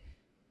market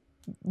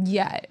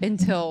yet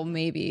until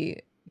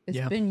maybe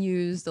it's been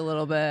used a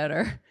little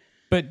bit.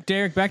 But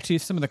Derek, back to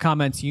some of the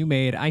comments you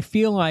made, I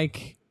feel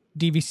like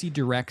DVC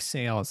direct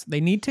sales,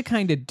 they need to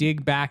kind of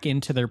dig back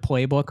into their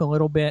playbook a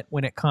little bit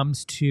when it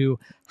comes to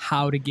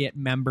how to get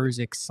members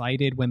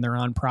excited when they're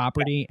on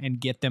property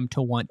and get them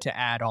to want to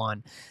add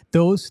on.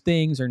 Those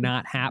things are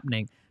not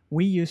happening.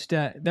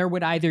 There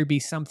would either be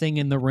something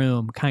in the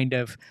room kind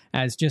of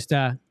as just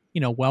a,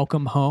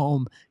 welcome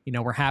home,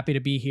 we're happy to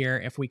be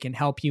here. If we can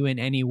help you in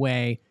any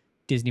way,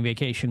 Disney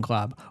Vacation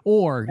Club.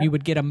 Or you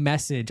would get a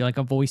message like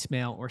a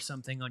voicemail or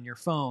something on your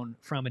phone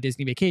from a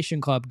Disney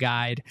Vacation Club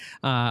guide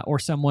or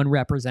someone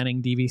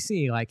representing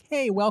DVC like,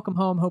 hey, welcome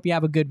home. Hope you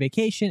have a good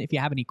vacation. If you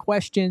have any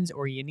questions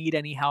or you need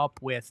any help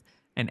with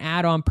an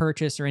add-on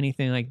purchase or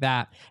anything like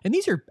that. And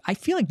I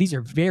feel like these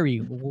are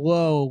very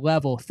low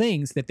level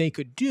things that they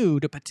could do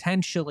to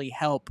potentially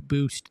help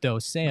boost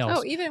those sales.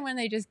 Oh, even when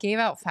they just gave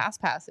out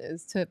fast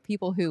passes to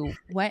people who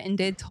went and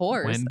did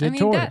tours.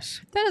 That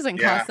doesn't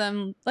cost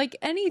them like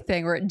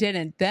anything, or it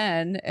didn't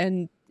then.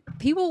 And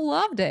people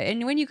loved it.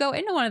 And when you go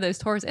into one of those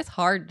tours, it's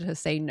hard to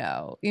say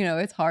no.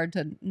 It's hard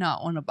to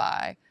not want to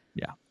buy.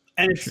 Yeah.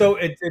 And it's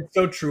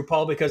so true,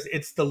 Paul, because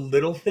it's the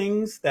little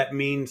things that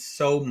mean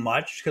so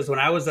much. Because when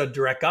I was a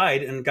direct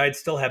guide, and guides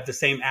still have the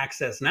same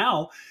access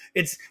now,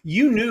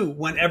 you knew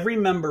when every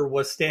member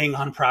was staying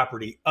on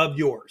property of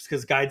yours,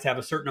 because guides have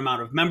a certain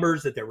amount of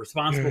members that they're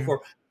responsible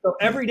for. So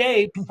every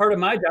day, part of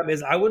my job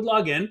is I would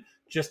log in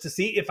just to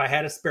see if I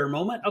had a spare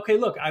moment. Okay,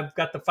 look, I've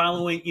got the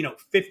following,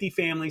 50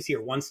 families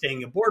here. One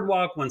staying at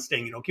Boardwalk, one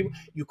staying at Oak.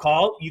 You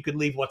call, you could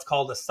leave what's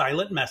called a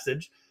silent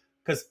message,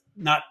 because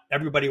not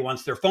everybody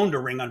wants their phone to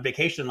ring on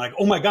vacation. Like,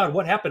 oh my God,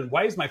 what happened?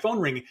 Why is my phone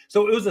ringing?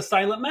 So it was a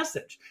silent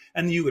message.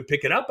 And you would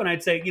pick it up and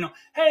I'd say,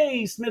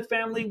 hey, Smith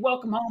family,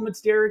 welcome home.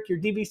 It's Derek, your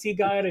DVC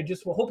guide. I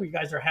just hope you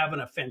guys are having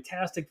a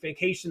fantastic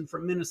vacation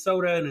from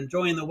Minnesota and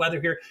enjoying the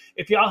weather here.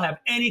 If y'all have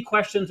any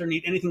questions or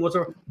need anything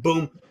whatsoever,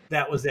 boom,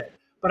 that was it.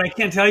 But I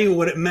can't tell you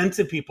what it meant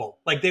to people.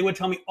 Like they would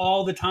tell me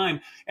all the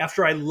time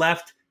after I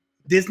left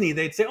Disney,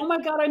 they'd say, oh my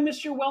God, I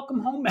missed your welcome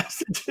home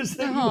messages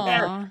that you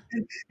had.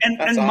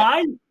 And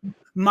awesome.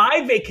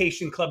 My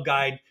vacation club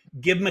guide,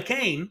 Gib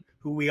McCain,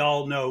 who we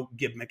all know,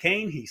 Gib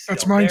McCain,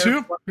 that's mine there.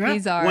 Too. Yeah.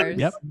 He's ours.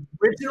 Yep.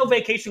 Original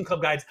vacation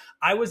club guides.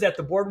 I was at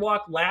the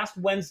Boardwalk last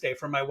Wednesday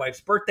for my wife's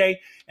birthday.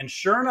 And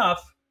sure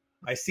enough,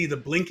 I see the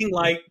blinking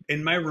light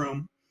in my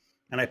room.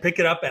 And I pick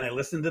it up and I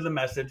listen to the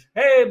message.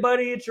 Hey,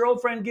 buddy, it's your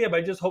old friend Gib. I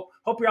just hope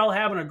you're all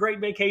having a great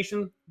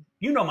vacation.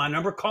 You know my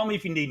number. Call me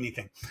if you need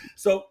anything.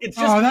 So it's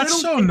just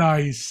that's so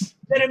nice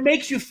that it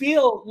makes you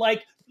feel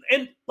like,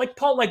 and like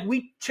Paul, like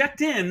we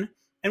checked in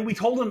and we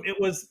told him it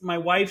was my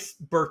wife's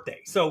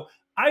birthday. So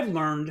I've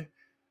learned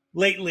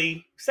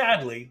lately,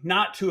 sadly,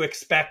 not to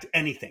expect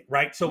anything,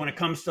 right? So when it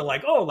comes to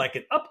like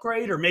an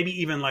upgrade or maybe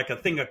even like a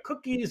thing of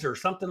cookies or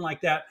something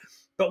like that.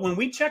 But when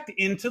we checked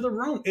into the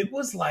room, it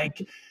was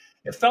like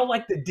It felt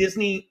like the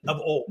Disney of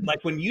old.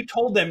 Like when you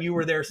told them you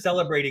were there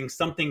celebrating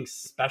something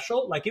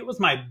special, like it was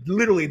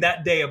literally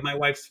that day of my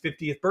wife's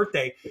 50th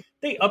birthday.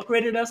 They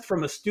upgraded us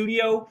from a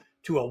studio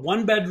to a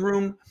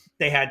 1-bedroom.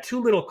 They had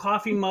 2 little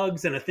coffee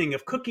mugs and a thing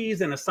of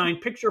cookies and a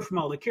signed picture from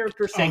all the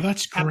characters saying,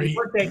 that's happy great.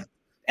 birthday.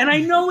 And I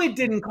know it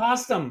didn't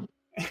cost them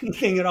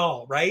anything at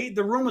all, right?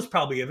 The room was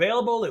probably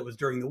available. It was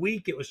during the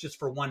week. It was just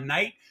for one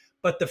night.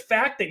 But the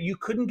fact that you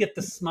couldn't get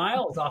the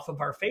smiles off of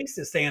our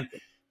faces saying,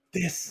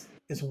 this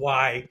is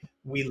why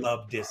we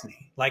love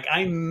Disney. Like,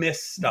 I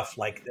miss stuff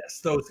like this.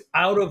 Those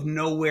out of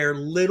nowhere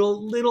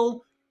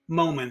little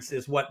moments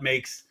is what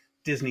makes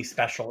Disney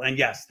special. And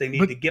yes, they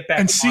need to get back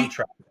on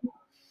track.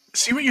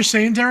 See what you're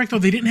saying, Derek, though?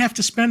 They didn't have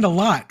to spend a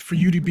lot for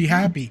you to be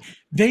happy.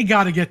 They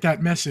got to get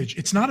that message.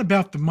 It's not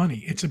about the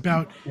money. It's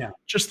about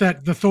just the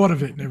thought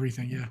of it and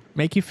everything. Yeah.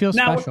 Make you feel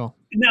special.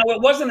 Now,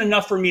 it wasn't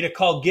enough for me to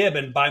call Gib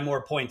and buy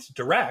more points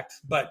direct,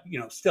 but,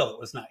 still it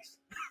was nice.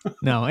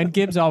 No, and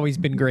Gib's always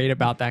been great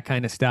about that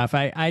kind of stuff.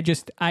 I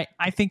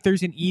think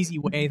there's an easy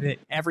way that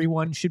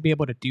everyone should be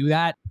able to do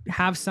that.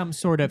 Have some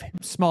sort of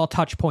small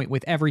touch point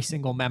with every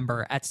single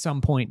member at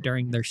some point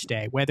during their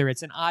stay, whether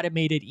it's an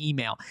automated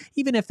email,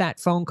 even if that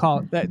phone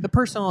call, the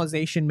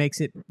personalization makes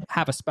it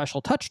have a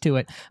special touch to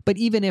it. But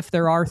even if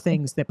there are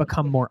things that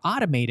become more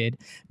automated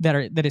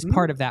that is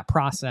part of that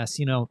process,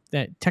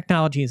 that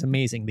technology is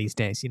amazing these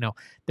days.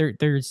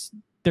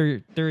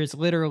 There is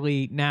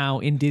literally now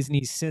in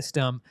Disney's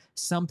system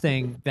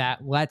something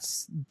that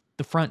lets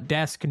the front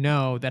desk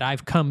know that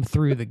I've come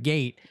through the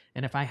gate.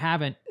 And if I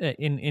haven't,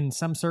 in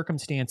some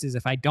circumstances,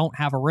 if I don't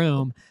have a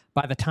room,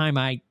 by the time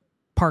I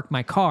park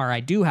my car,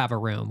 I do have a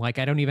room. Like,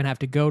 I don't even have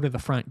to go to the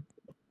front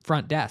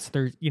desk.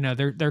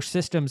 Their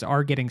systems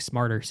are getting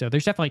smarter. So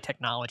there's definitely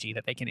technology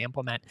that they can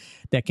implement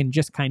that can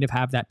just kind of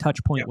have that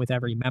touch point with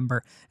every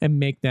member and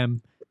make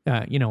them,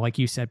 like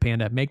you said,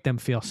 Panda, make them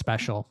feel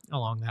special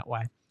along that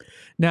way.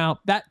 Now,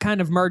 that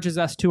kind of merges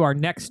us to our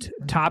next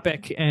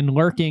topic, and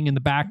lurking in the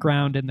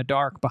background in the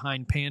dark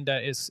behind Panda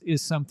is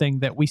something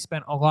that we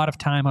spent a lot of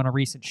time on a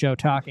recent show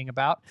talking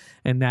about,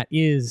 and that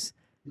is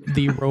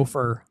the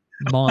Rofer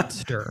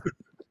monster.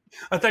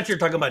 I thought you were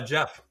talking about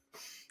Jeff.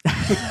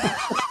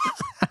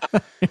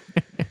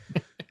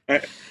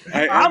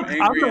 I'm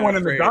the one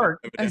in the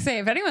dark. I say,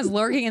 if anyone's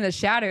lurking in the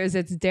shadows,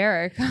 it's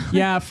Derek.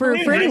 Yeah, for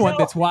anyone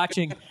that's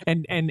watching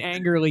and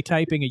angrily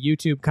typing a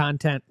YouTube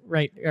comment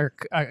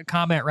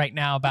right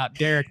now about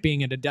Derek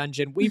being in a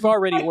dungeon, we've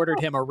already ordered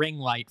him a ring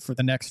light for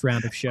the next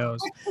round of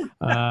shows,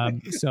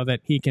 so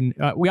that he can.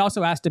 We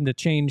also asked him to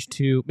change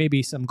to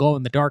maybe some glow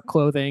in the dark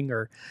clothing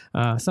or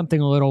something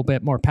a little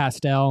bit more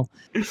pastel.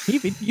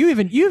 You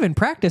even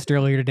practiced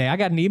earlier today. I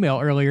got an email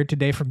earlier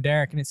today from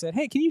Derek, and it said,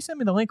 "Hey, can you send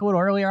me the link a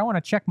little earlier? I want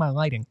to check my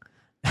lighting."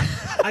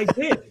 I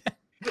did.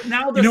 But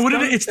now you know what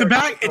it is? It's the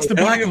back. It's the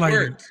black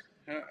lighting.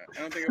 I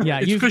don't think yeah,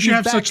 it's because you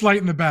have such light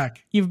in the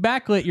back. You've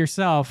backlit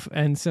yourself,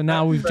 and so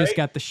now we've just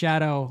got the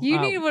shadow. You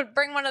need to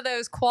bring one of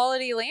those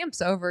quality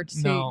lamps over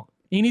to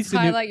he needs to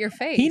highlight your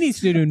face. He needs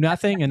to do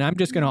nothing, and I'm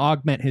just going to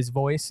augment his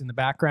voice in the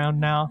background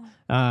now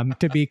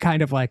to be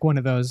kind of like one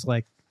of those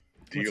like.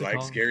 Do you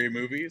like scary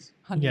movies?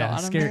 Yeah,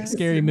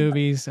 scary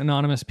movies,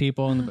 anonymous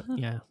people,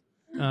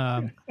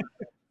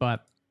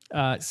 but.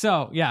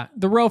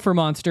 The Rofer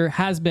monster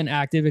has been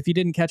active. If you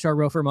didn't catch our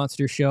Rofer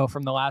monster show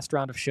from the last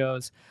round of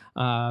shows,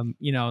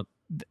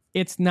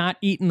 it's not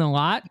eating a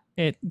lot.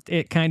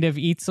 It kind of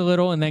eats a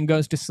little and then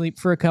goes to sleep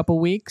for a couple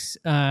weeks,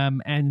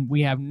 and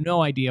we have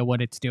no idea what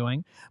it's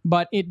doing.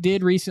 But it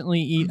did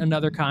recently eat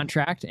another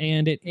contract,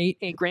 and it ate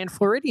a Grand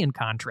Floridian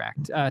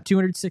contract,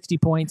 260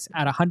 points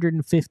at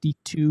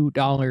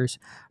 $152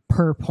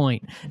 per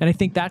point. And I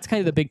think that's kind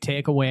of the big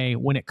takeaway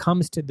when it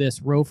comes to this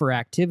Rofer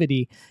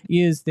activity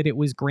is that it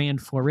was Grand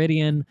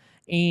Floridian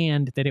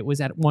and that it was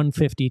at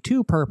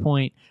 152 per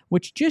point,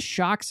 which just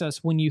shocks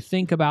us when you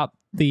think about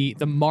the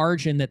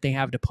margin that they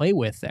have to play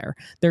with there.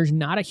 There's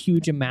not a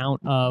huge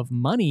amount of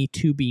money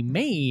to be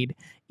made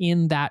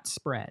in that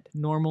spread.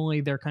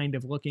 Normally, they're kind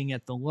of looking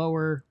at the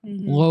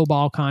low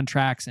ball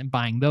contracts and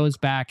buying those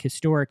back.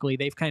 Historically,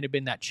 they've kind of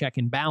been that check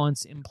and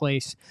balance in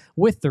place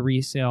with the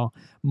resale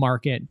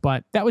market.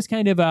 But that was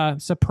kind of a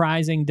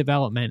surprising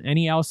development.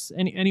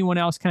 Anyone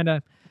else kind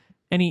of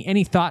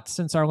any thoughts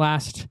since our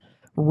last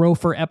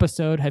Rofer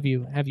episode? Have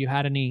you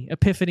had any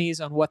epiphanies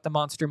on what the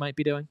monster might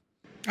be doing?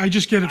 I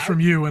just get it from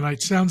you, and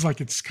it sounds like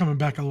it's coming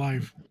back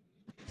alive.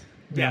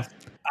 Yeah.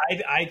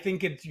 I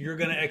think you're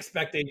going to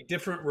expect a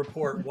different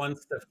report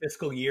once the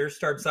fiscal year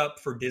starts up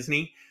for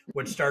Disney,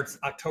 which starts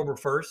October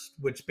 1st,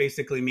 which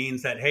basically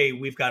means that, hey,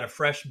 we've got a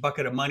fresh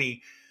bucket of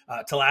money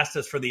to last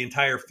us for the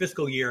entire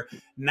fiscal year.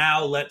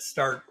 Now let's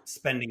start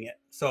spending it.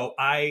 So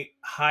I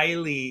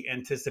highly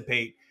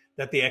anticipate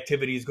that the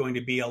activity is going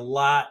to be a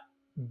lot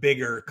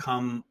bigger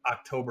come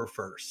October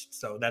 1st.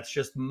 So that's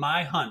just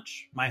my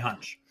hunch.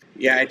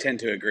 Yeah, I tend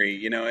to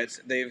agree.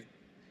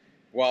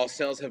 While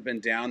sales have been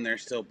down, they're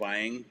still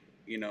buying,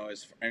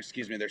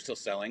 they're still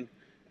selling.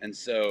 And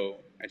so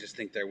I just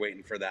think they're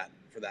waiting for that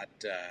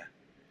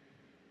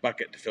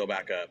bucket to fill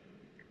back up,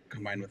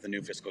 combined with the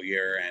new fiscal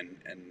year and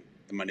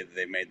the money that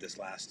they've made this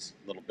last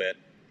little bit,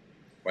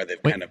 why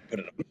they've kind of put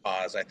it on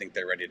pause. I think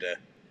they're ready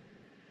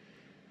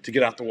to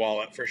get out the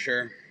wallet for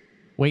sure.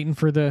 Waiting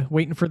for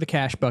the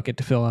cash bucket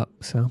to fill up.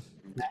 So.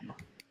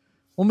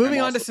 Well,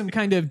 moving on to some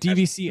kind of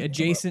DVC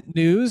adjacent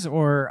news,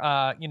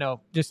 or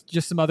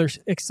just some other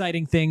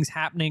exciting things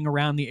happening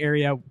around the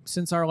area.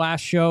 Since our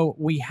last show,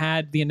 we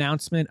had the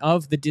announcement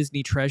of the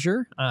Disney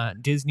Treasure,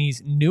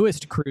 Disney's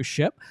newest cruise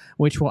ship,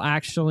 which will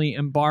actually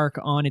embark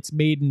on its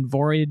maiden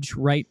voyage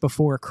right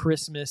before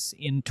Christmas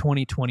in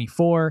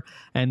 2024,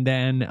 and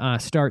then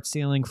start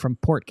sailing from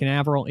Port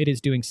Canaveral. It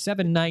is doing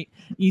 7-night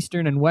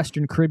Eastern and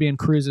Western Caribbean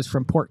cruises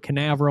from Port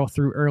Canaveral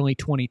through early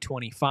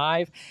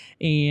 2025.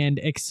 And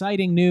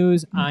exciting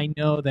news. I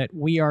know that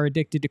we are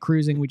addicted to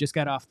cruising. We just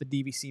got off the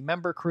DVC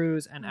member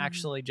cruise and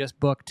actually just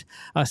booked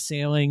a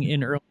sailing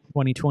in early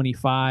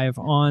 2025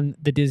 on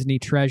the Disney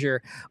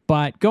Treasure.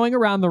 But going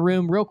around the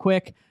room real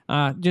quick,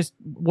 just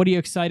what are you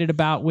excited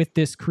about with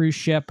this cruise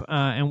ship,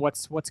 and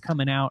what's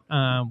coming out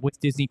with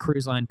Disney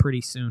Cruise Line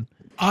pretty soon?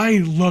 I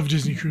love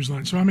Disney Cruise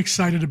Line, so I'm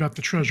excited about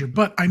the Treasure,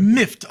 but I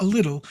miffed a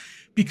little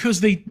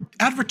because they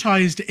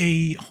advertised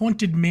a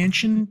Haunted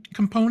Mansion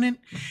component,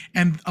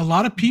 and a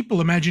lot of people,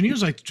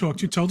 Imagineers I talked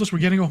to, told us we're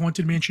getting a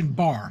Haunted Mansion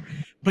bar.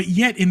 But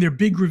yet, in their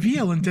big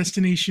reveal in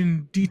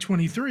Destination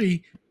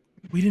D23,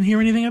 we didn't hear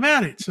anything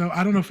about it. So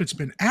I don't know if it's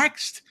been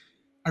axed.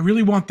 I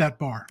really want that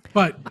bar.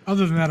 But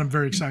other than that, I'm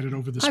very excited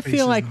over the spaces. I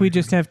feel like we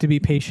just have to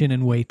be patient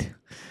and wait.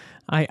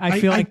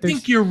 I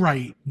think you're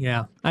right.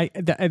 Yeah.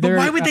 But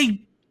why would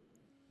they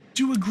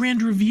do a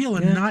grand reveal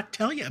and not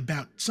tell you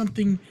about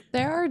something?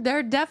 There are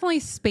definitely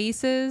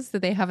spaces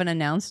that they haven't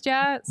announced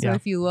yet. So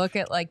if you look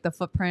at like the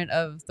footprint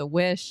of the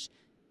Wish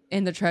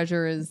in the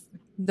Treasure is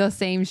the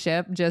same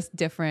ship, just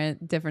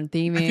different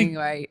theming,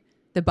 right?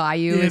 The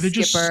Bayou is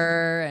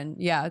Skipper, and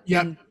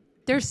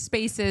there's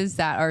spaces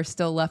that are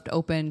still left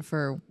open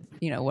for,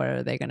 what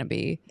are they going to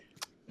be?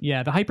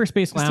 Yeah, the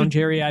Hyperspace Lounge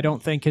area I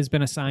don't think has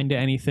been assigned to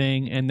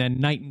anything, and then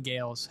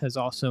Nightingales has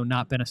also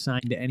not been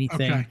assigned to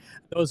anything. Okay.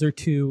 Those are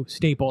two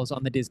staples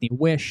on the Disney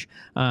Wish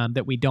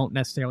that we don't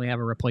necessarily have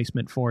a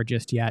replacement for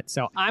just yet.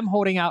 So I'm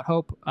holding out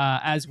hope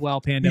as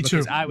well, Panda,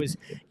 because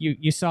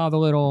you saw the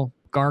little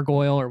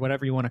gargoyle or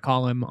whatever you want to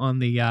call him on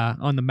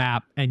the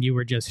map, and you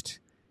were just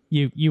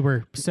you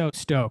were so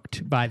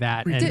stoked by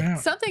that.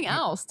 Something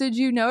else. Did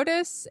you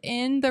notice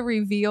in the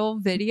reveal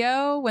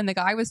video when the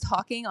guy was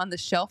talking, on the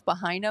shelf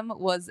behind him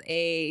was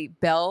a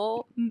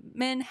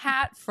bellman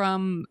hat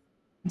from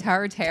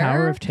Tower of Terror?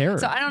 Tower of Terror.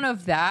 So I don't know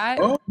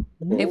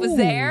if it was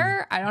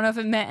there. I don't know if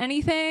it meant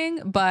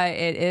anything, but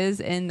it is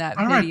in that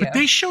video. All right, but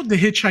they showed the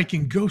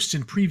hitchhiking ghost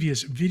in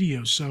previous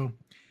videos, so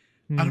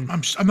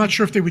I'm not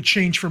sure if they would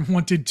change from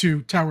Haunted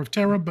to Tower of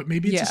Terror, but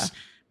maybe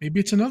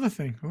it's another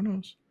thing. Who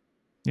knows?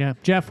 Yeah.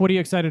 Jeff, what are you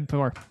excited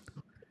for?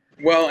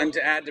 Well, and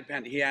to add to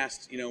Penn, he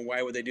asked,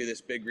 why would they do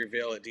this big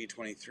reveal at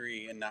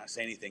D23 and not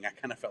say anything? I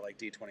kind of felt like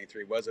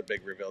D23 was a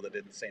big reveal that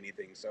didn't say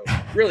anything. So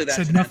really,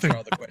 that's an answer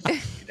all the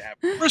questions you need to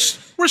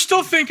have. We're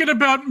still thinking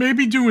about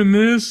maybe doing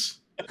this.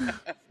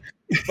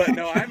 But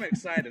no, I'm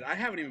excited. I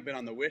haven't even been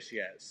on the Wish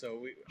yet,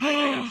 so I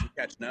have some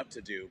catching up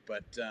to do.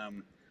 But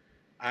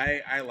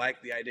I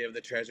like the idea of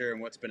the Treasure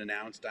and what's been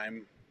announced.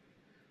 I'm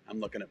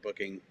looking at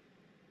booking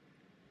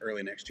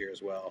early next year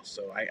as well,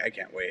 so I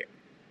can't wait.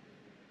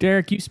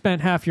 Derek, you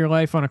spent half your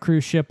life on a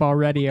cruise ship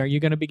already. Are you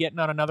going to be getting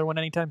on another one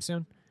anytime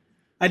soon?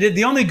 I did.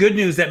 The only good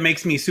news that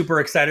makes me super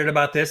excited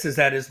about this is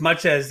that as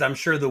much as I'm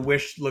sure the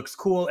Wish looks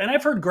cool, and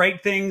I've heard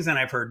great things and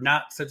I've heard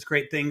not such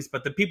great things,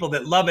 but the people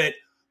that love it,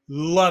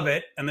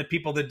 and the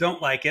people that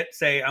don't like it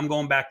say, I'm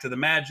going back to the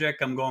magic,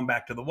 I'm going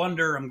back to the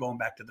wonder, I'm going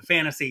back to the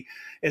fantasy.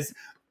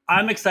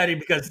 I'm excited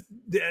because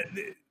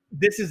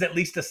this is at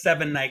least a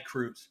 7-night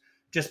cruise.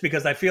 Just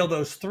because I feel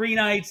those 3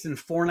 nights and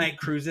 4-night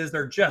cruises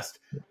are just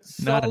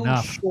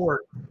so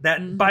short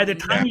that by the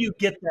time you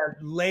get that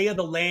lay of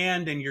the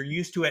land and you're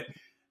used to it,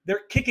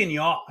 they're kicking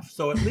you off.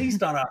 So at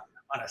least on a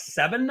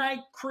 7-night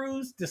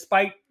cruise,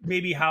 despite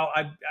maybe how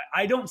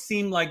I don't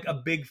seem like a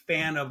big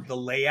fan of the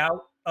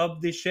layout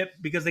of the ship,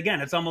 because again,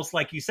 it's almost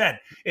like you said,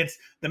 it's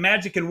the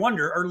Magic and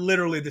Wonder are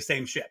literally the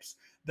same ships.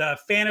 The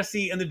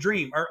Fantasy and the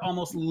Dream are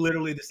almost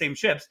literally the same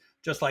ships,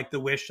 just like the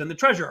Wish and the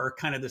Treasure are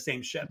kind of the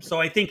same ship. So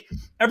I think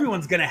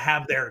everyone's going to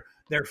have their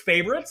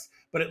favorites,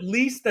 but at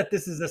least that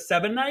this is a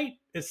 7-night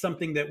is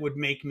something that would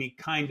make me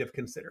kind of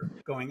consider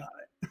going on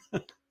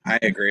it. I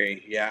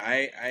agree. Yeah,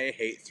 I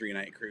hate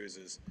 3-night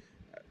cruises.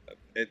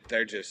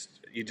 They're just,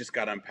 you just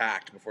got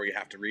unpacked before you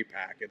have to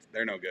repack.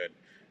 They're no good.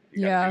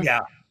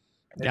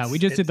 Yeah, we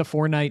just did the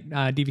 4-night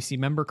DVC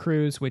member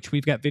cruise, which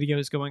we've got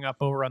videos going up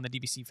over on the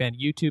DVC Fan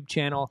YouTube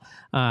channel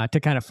to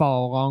kind of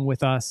follow along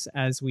with us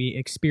as we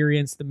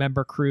experience the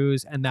member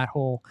cruise and that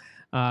whole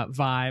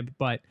vibe.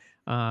 But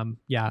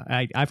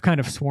I've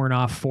kind of sworn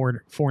off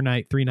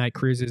 4-night, 3-night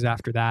cruises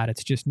after that.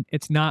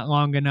 It's not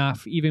long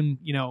enough. Even,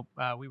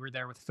 we were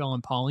there with Phil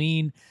and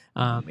Pauline.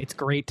 It's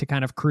great to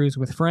kind of cruise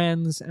with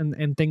friends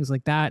and things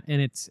like that.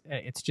 And it's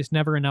just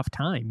never enough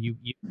time.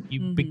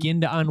 You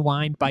begin to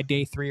unwind by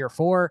day 3 or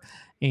 4,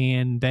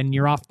 and then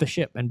you're off the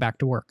ship and back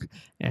to work.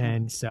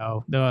 And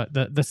so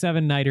the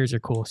 7-nighters are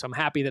cool. So I'm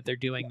happy that they're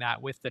doing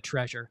that with the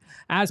Treasure.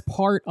 As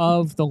part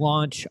of the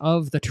launch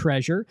of the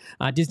Treasure,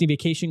 Disney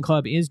Vacation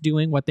Club is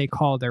doing what they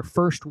call their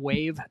first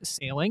wave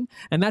sailing.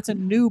 And that's a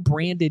new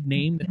branded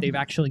name that they've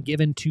actually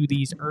given to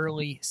these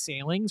early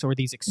sailings, or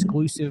these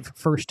exclusive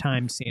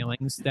first-time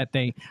sailings that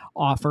they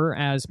offer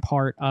as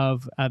part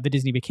of the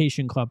Disney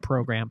Vacation Club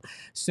program.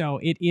 So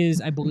it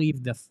is, I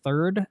believe, the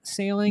third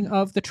sailing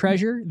of the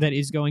Treasure that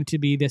is going to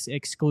be this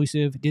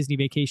exclusive Disney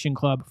Vacation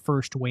Club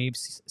first wave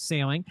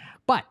sailing.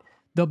 But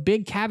the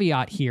big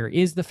caveat here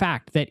is the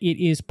fact that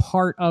it is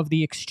part of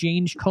the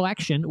exchange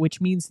collection, which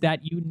means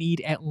that you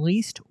need at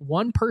least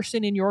one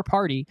person in your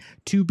party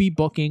to be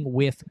booking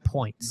with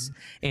points.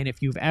 And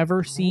if you've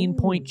ever seen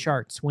point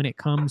charts when it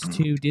comes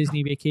to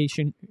Disney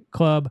Vacation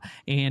Club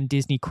and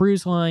Disney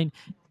Cruise Line,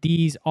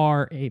 these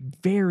are a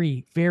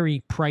very,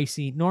 very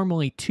pricey,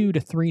 normally 2 to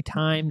 3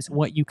 times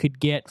what you could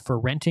get for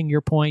renting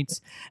your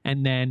points,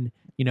 and then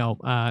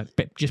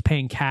just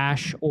paying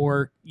cash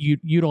or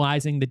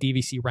utilizing the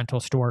DVC rental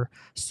store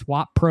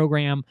swap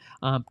program,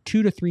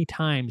 2 to 3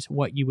 times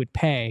what you would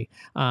pay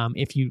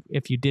if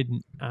you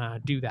didn't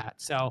do that.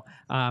 So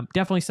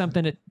definitely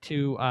something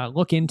to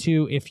look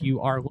into if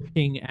you are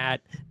looking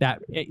at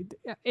that.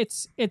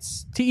 It's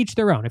to each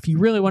their own. If you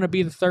really want to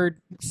be the third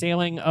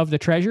sailing of the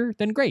Treasure,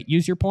 then great,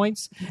 use your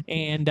points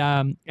and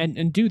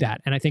do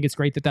that. And I think it's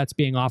great that that's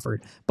being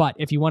offered. But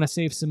if you want to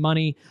save some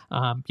money,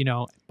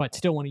 but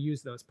still want to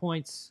use those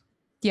points,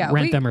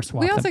 rent them or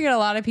swap them. We also get a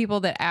lot of people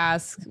that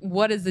ask,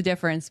 what is the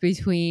difference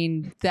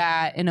between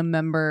that and a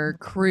member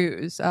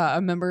cruise,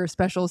 a member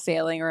special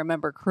sailing or a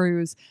member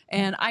cruise?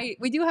 And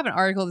we do have an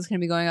article that's going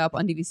to be going up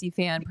on DVC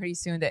Fan pretty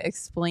soon that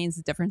explains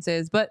the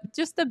differences. But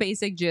just the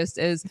basic gist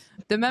is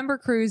the member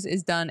cruise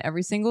is done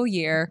every single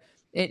year.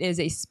 It is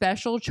a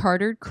special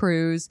chartered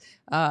cruise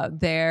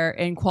there,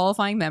 and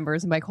qualifying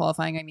members, and by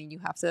qualifying I mean you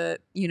have to,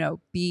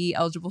 be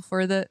eligible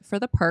for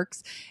the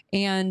perks.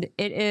 And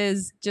it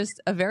is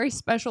just a very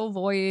special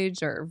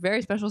voyage or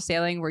very special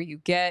sailing where you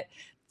get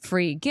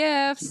free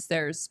gifts,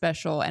 there's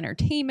special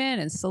entertainment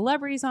and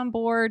celebrities on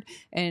board,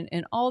 and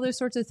all those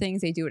sorts of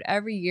things. They do it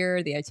every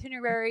year. The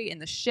itinerary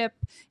and the ship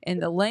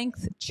and the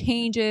length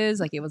changes.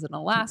 Like it was an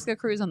Alaska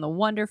cruise on the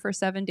Wonder for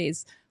 7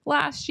 days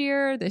last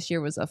year. This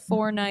year was a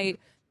 4-night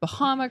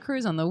Bahama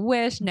cruise on the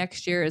Wish.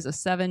 Next year is a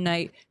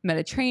 7-night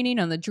Mediterranean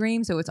on the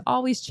Dream. So it's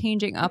always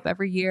changing up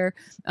every year.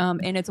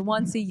 And it's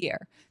once a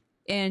year.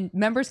 And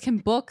members can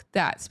book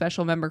that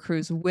special member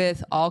cruise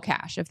with all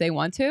cash if they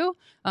want to.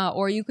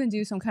 Or you can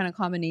do some kind of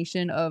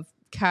combination of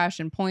cash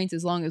and points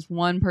as long as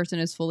one person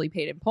is fully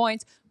paid in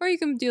points. Or you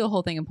can do the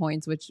whole thing in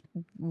points, which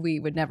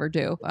we would never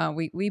do.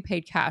 We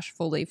paid cash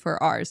fully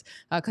for ours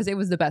because it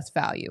was the best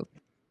value.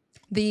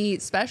 The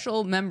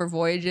special member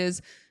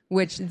voyages,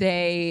 which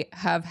they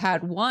have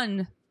had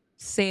one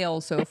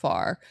sail so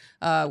far,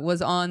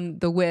 was on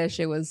the Wish.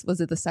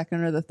 Was it the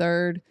second or the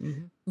third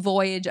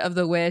voyage of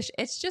the Wish?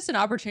 It's just an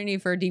opportunity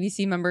for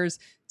DVC members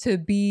to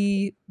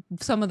be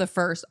some of the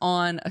first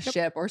on a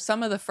ship or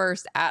some of the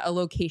first at a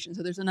location.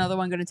 So there's another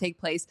one going to take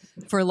place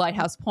for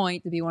Lighthouse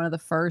Point to be one of the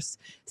first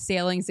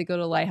sailings that go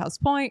to Lighthouse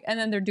Point. And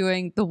then they're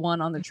doing the one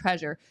on the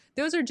Treasure.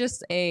 Those are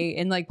just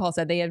and like Paul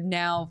said, they have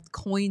now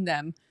coined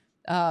them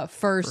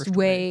first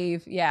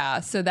wave.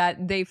 So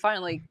that they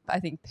finally, I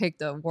think,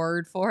 picked a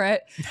word for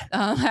it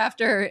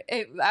after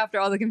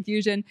all the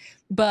confusion.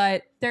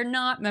 But they're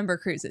not member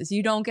cruises.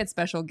 You don't get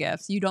special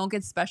gifts. You don't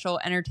get special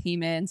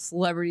entertainment,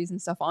 celebrities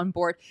and stuff on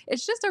board.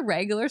 It's just a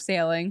regular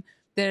sailing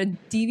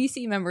that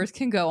DVC members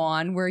can go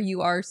on where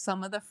you are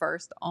some of the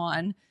first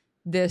on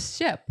this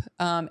ship.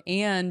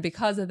 And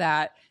because of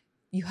that,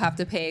 you have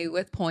to pay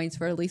with points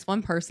for at least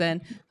one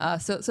person.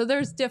 So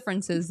there's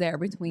differences there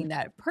between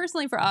that.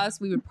 Personally, for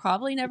us, we would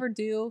probably never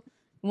do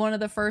one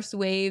of the first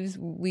waves.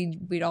 We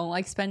don't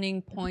like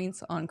spending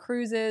points on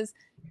cruises,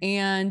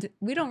 and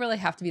we don't really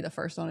have to be the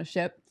first on a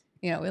ship.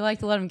 We like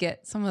to let them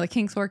get some of the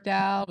kinks worked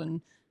out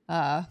and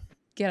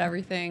get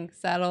everything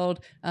settled.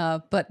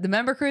 But the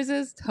member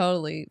cruises,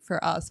 totally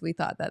for us, we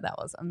thought that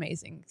was an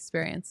amazing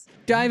experience.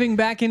 Diving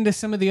back into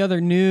some of the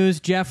other news,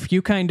 Jeff,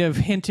 you kind of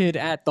hinted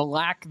at the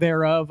lack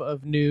thereof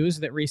of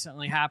news that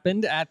recently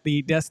happened at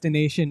the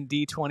Destination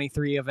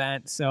D23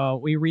 event. So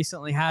we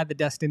recently had the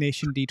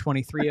Destination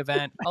D23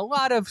 event. A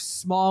lot of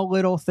small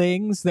little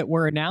things that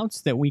were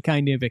announced that we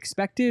kind of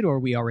expected or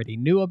we already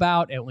knew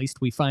about. At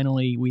least we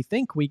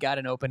think we got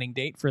an opening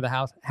date for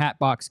the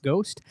Hatbox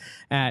Ghost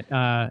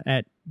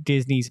at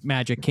Disney's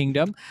Magic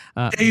Kingdom.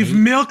 They've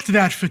milked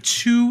that for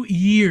 2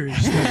 years.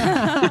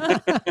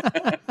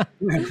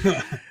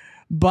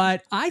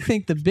 But I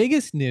think the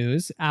biggest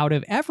news out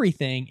of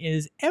everything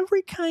is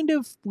every kind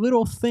of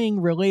little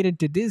thing related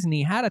to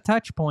Disney had a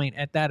touch point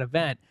at that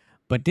event.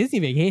 But Disney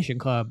Vacation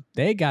Club,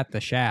 they got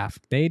the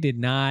shaft. They did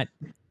not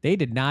they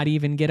did not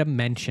even get a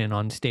mention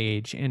on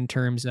stage in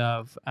terms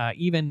of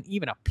even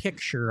a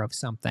picture of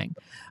something,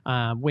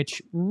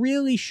 which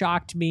really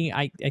shocked me.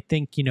 I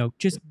think,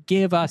 just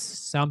give us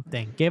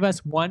something. Give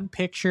us one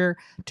picture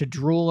to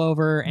drool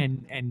over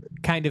and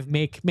kind of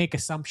make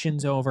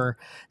assumptions over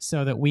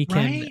so that we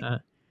can... Right?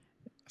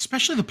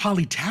 Especially the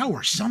Poly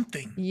Tower,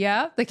 something.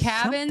 Yeah, the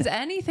cabins,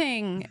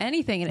 anything. An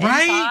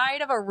Right?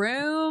 inside of a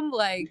room,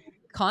 like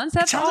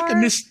concept It sounds art.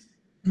 like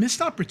a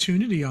missed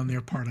opportunity on their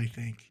part, I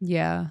think.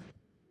 Yeah.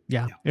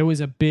 Yeah, it was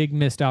a big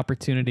missed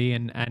opportunity,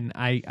 and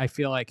I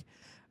feel like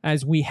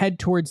as we head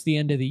towards the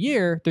end of the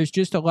year, there's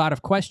just a lot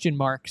of question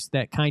marks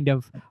that kind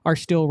of are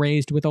still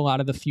raised with a lot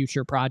of the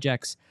future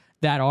projects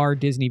that are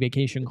Disney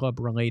Vacation Club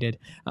related.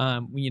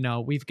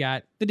 We've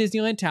got the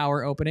Disneyland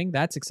Tower opening.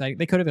 That's exciting.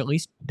 They could have at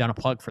least done a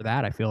plug for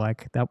that. I feel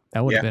like that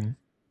would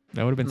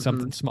have been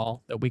something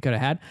small that we could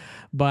have had.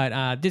 But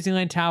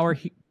Disneyland Tower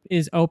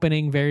is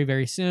opening very,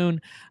 very soon.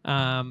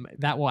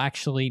 That will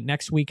actually,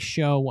 next week's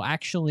show will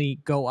actually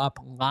go up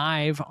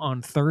live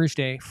on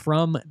Thursday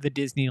from the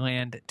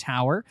Disneyland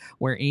Tower,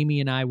 where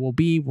Amy and I will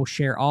be. We'll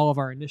share all of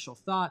our initial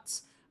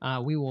thoughts.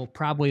 We will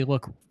probably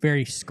look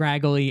very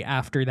scraggly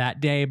after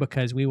that day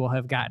because we will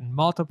have gotten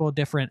multiple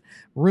different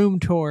room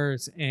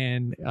tours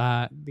and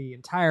the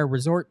entire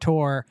resort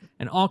tour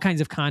and all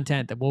kinds of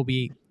content that we'll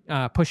be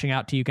pushing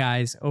out to you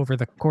guys over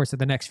the course of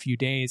the next few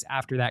days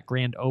after that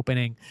grand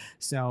opening.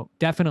 So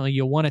definitely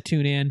you'll want to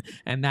tune in,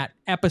 and that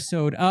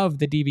episode of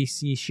the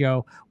DVC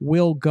show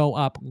will go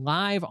up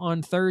live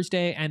on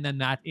Thursday, and then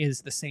that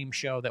is the same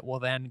show that will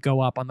then go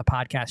up on the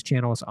podcast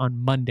channels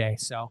on Monday.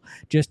 So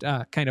just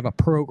kind of a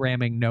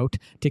programming note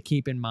to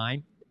keep in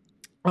mind.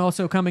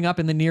 Also coming up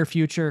in the near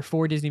future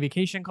for Disney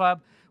Vacation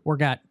Club, we've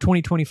got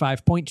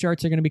 2025 point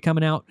charts are going to be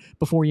coming out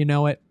before you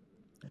know it.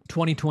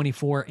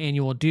 2024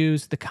 annual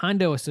dues. The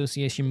Condo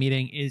Association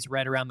meeting is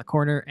right around the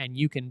corner, and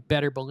you can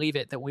better believe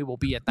it that we will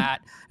be at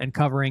that and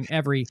covering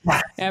every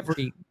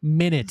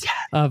minute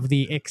of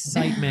the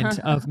excitement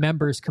of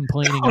members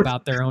complaining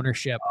about their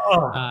ownership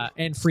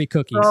and free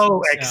cookies.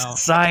 So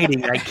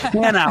exciting. I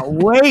cannot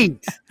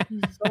wait.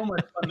 So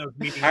much fun those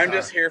meetings I'm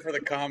just here for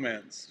the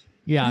comments.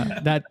 Yeah,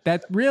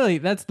 that's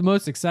the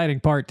most exciting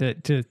part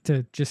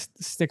to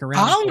just stick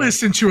around. I'll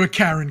listen to a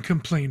Karen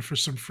complain for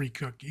some free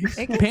cookies.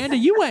 Panda,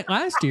 you went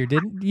last year,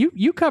 didn't you?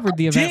 You covered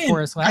the event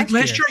for us last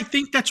year. Last year, I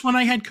think that's when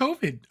I had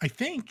COVID. I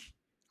think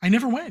I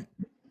never went.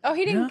 Oh,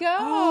 he didn't go.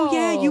 Oh,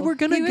 yeah, you were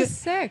gonna. He was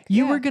sick.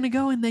 You were gonna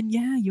go, and then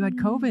you had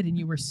COVID and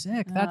you were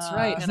sick. That's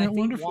right. And I think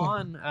wonderful?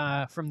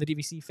 Juan from the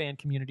DVC fan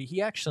community,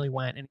 he actually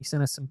went and he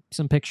sent us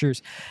some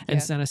pictures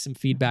and sent us some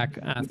feedback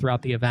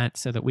throughout the event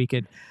so that we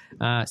could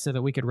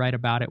write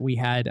about it. We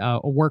had a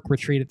work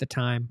retreat at the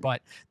time,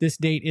 but this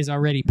date is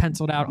already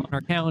penciled out on our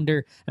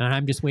calendar, and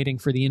I'm just waiting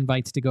for the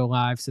invites to go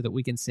live so that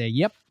we can say,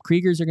 "Yep,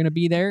 Kriegers are going to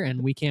be there,"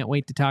 and we can't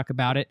wait to talk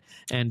about it.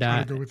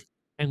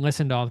 And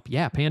listen to all.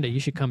 Yeah, Panda, you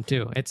should come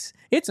too. It's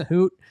a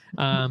hoot.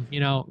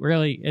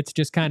 Really, it's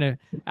just kind of.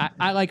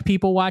 I like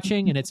people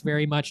watching, and it's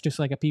very much just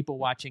like a people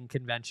watching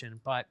convention.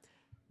 But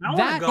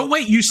But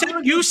wait, you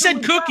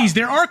said cookies.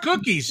 There are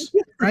cookies,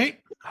 right?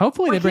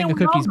 Hopefully they bring the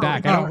cookies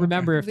back. I don't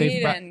remember if we they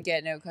didn't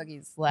get no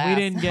cookies last. We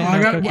didn't get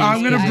no cookies.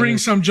 I'm gonna bring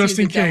some just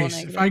in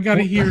case. If I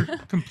gotta hear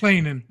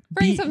complaining,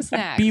 bring some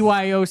snacks.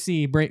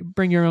 BYOC,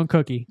 bring your own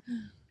cookie.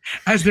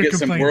 As they're Get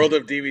complaining. some World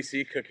of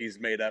DVC cookies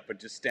made up and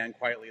just stand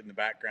quietly in the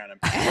background.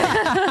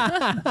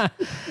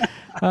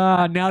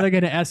 Now they're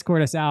going to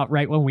escort us out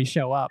right when we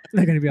show up.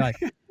 They're going to be like,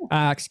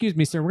 excuse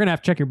me, sir, we're going to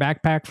have to check your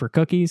backpack for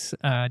cookies.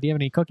 Do you have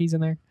any cookies in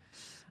there?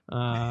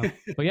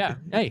 But yeah,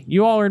 hey,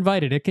 you all are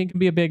invited. It can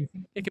be a big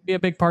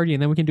party,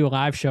 and then we can do a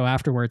live show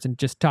afterwards and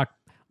just talk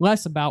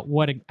less about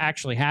what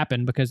actually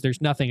happened because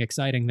there's nothing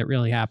exciting that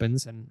really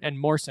happens, and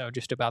more so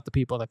just about the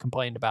people that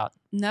complained about.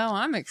 No,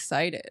 I'm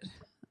excited.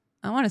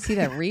 I want to see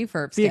that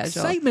refurb The schedule.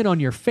 excitement on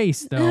your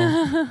face,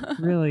 though,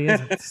 really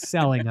isn't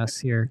selling us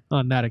here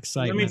on that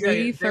excitement. Let me tell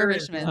you,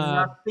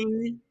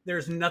 Refurbishment.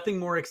 There's nothing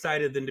more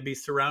excited than to be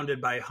surrounded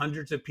by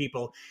hundreds of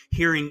people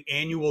hearing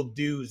annual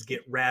dues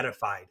get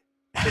ratified.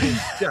 It is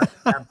just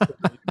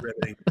absolutely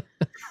riveting.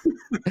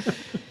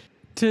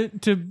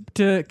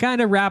 To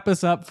kind of wrap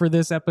us up for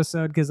this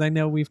episode, because I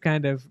know we've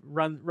kind of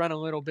run a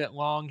little bit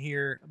long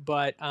here,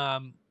 but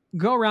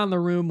go around the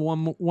room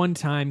one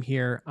time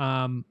here.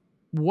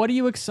 What are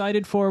you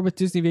excited for with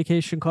Disney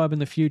Vacation Club in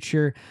the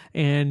future?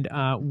 And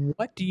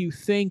what do you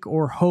think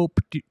or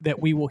hope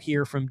that we will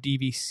hear from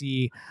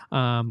DVC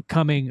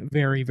coming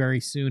very,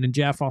 very soon? And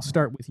Jeff, I'll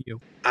start with you.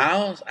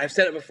 I've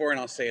said it before and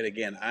I'll say it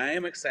again. I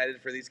am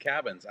excited for these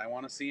cabins. I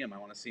want to see them. I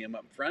want to see them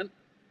up front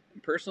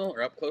and personal,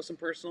 or up close and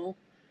personal,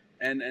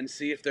 and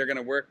see if they're going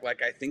to work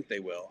like I think they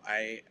will.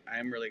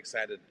 I'm really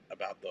excited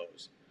about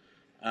those.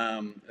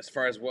 As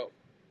far as what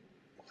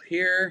we'll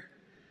hear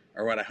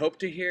or what I hope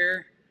to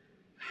hear,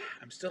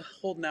 I'm still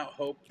holding out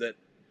hope that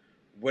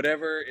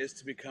whatever is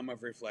to become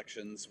of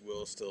Reflections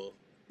will still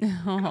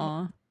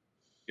come.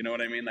 You know what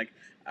I mean? Like,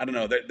 I don't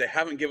know. They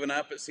haven't given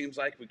up, it seems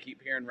like. We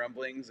keep hearing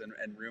rumblings and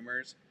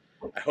rumors.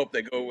 I hope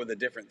they go with a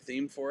different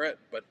theme for it,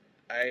 but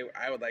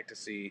I would like to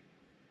see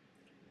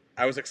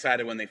I was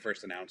excited when they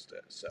first announced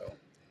it. So.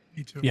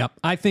 Me too. Yep.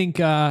 I think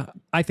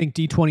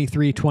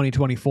D23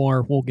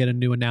 2024 we'll get a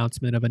new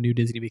announcement of a new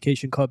Disney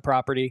Vacation Club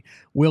property.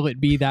 Will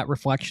it be that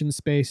reflection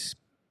space?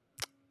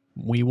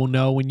 We will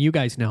know when you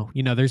guys know.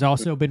 You know, there's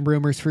also been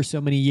rumors for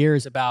so many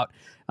years about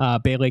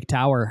Bay Lake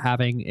Tower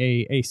having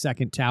a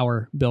second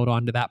tower built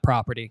onto that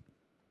property.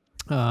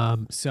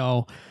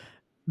 So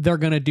they're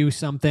going to do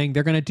something.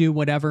 They're going to do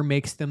whatever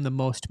makes them the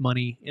most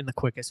money in the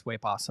quickest way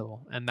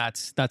possible. And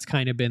that's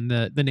kind of been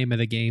the name of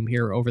the game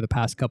here over the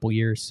past couple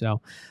years.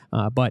 So,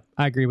 but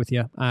I agree with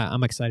you.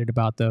 I'm excited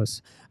about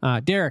those.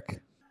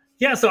 Derek.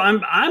 Yeah, so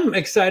I'm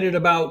excited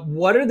about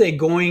what are they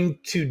going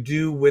to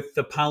do with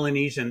the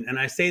Polynesian. And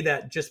I say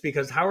that just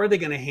because how are they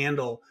going to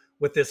handle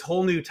with this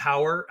whole new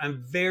tower?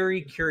 I'm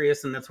very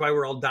curious. And that's why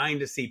we're all dying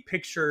to see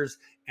pictures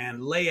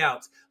and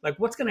layouts. Like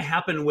what's going to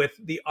happen with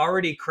the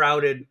already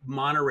crowded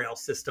monorail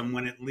system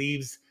when it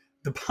leaves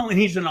the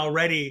Polynesian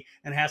already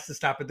and has to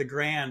stop at the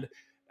Grand?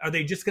 Are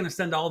they just going to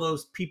send all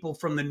those people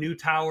from the new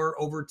tower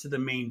over to the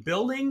main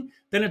building?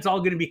 Then it's all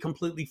going to be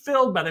completely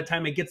filled by the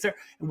time it gets there.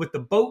 And with the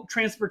boat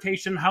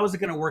transportation, how is it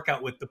going to work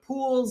out with the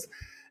pools?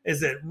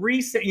 Is it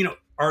reset? You know,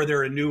 are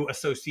there a new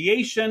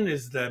association?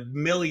 Is the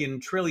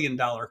 $1 trillion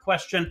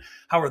question?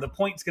 How are the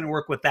points going to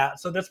work with that?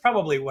 So that's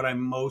probably what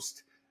I'm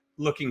most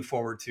looking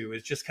forward to,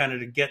 is just kind of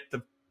to get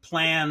the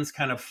plans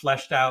kind of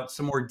fleshed out,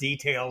 some more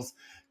details,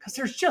 because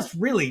there's just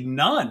really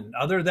none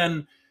other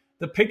than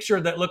the picture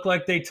that looked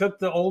like they took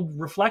the old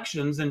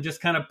reflections and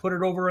just kind of put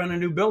it over on a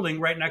new building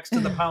right next to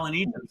the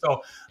Polynesian.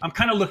 So I'm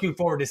kind of looking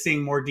forward to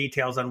seeing more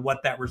details on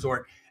what that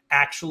resort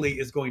actually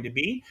is going to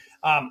be.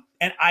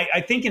 And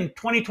I think in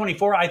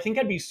 2024, I think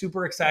I'd be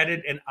super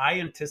excited, and I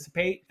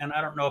anticipate, and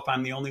I don't know if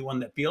I'm the only one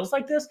that feels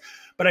like this,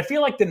 but I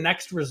feel like the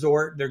next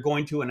resort they're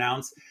going to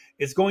announce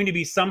is going to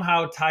be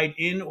somehow tied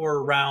in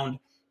or around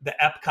the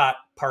Epcot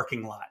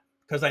parking lot.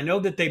 Because I know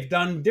that they've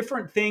done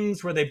different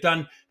things where they've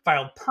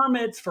filed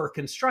permits for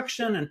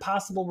construction and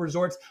possible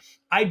resorts.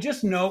 I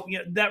just know,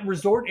 that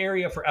resort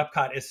area for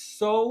Epcot is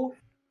so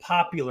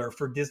popular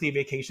for Disney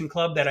Vacation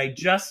Club that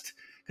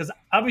because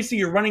obviously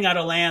you're running out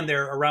of land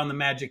there around the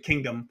Magic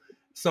Kingdom.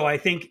 So I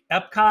think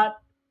Epcot,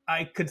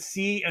 I could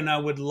see, and I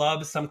would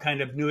love some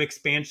kind of new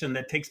expansion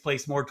that takes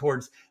place more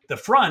towards the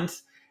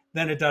front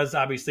than it does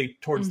obviously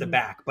towards the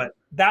back. But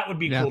that would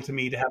be cool to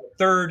me to have a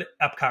third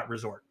Epcot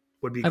resort.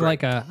 Would be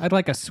great. I'd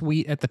like a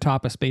suite at the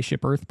top of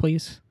Spaceship Earth,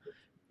 please.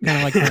 Kind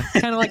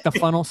of like the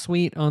funnel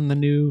suite on the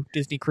new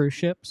Disney cruise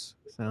ships.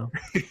 So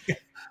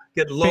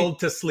get lulled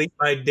to sleep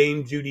by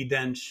Dame Judi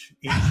Dench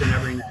each and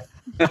every night.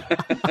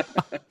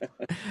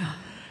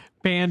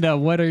 Panda,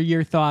 what are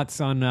your thoughts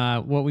on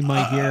what we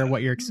might hear,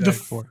 what you're excited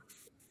for?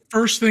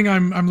 First thing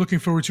I'm looking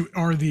forward to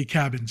are the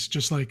cabins,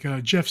 just like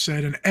Jeff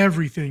said, and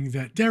everything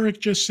that Derek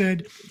just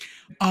said.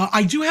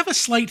 I do have a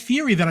slight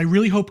theory that I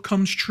really hope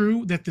comes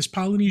true, that this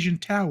Polynesian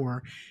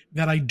tower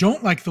that I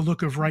don't like the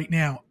look of right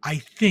now, I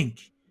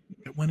think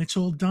that when it's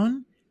all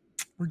done,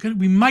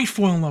 we might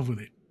fall in love with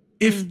it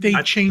if they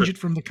change it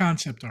from the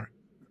concept art.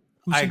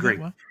 I agree.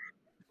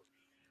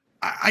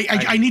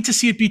 I need to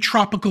see it be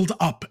tropicaled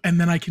up, and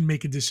then I can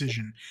make a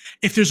decision.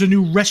 If there's a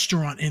new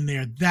restaurant in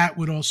there, that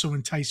would also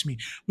entice me.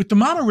 With the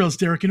monorails,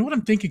 Derek, you know what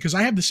I'm thinking? Because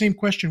I have the same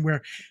question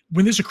where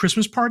when there's a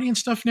Christmas party and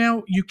stuff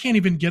now, you can't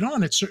even get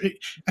on it. So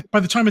by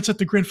the time it's at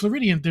the Grand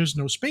Floridian, there's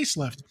no space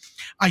left.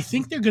 I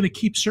think they're going to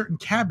keep certain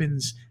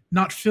cabins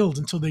not filled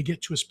until they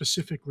get to a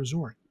specific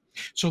resort.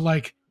 So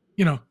like,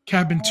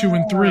 cabin 2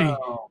 and 3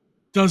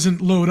 doesn't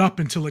load up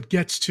until it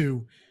gets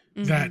to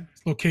that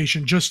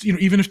location. Just,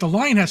 even if the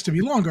line has to be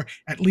longer,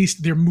 at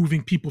least they're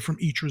moving people from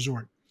each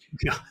resort.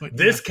 Yeah. But,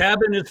 this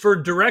cabin is for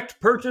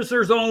direct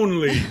purchasers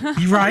only.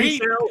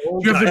 Right? Do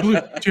you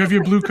have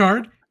your blue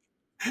card?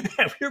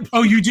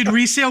 Oh, you did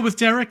resale with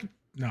Derek?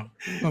 No.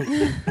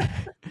 Oh.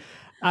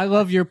 I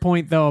love your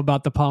point though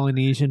about the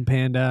Polynesian,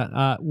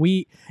 Panda.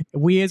 We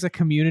as a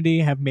community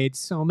have made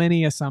so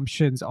many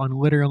assumptions on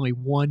literally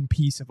one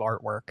piece of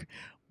artwork.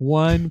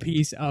 One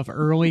piece of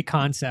early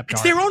concept art.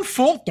 It's their own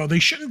fault, though. They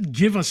shouldn't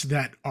give us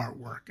that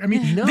artwork. I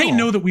mean, they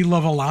know that we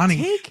love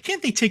Aulani.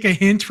 Can't they take a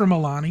hint from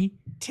Aulani?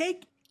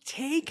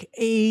 Take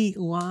a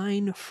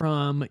line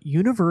from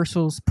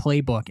Universal's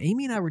playbook.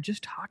 Amy and I were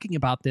just talking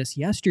about this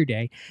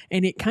yesterday,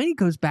 and it kind of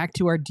goes back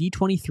to our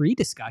D23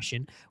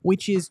 discussion,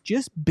 which is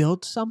just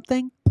build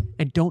something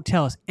and don't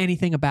tell us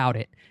anything about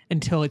it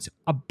until it's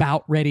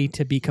about ready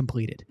to be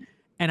completed.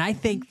 And I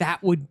think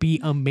that would be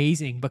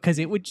amazing because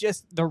it would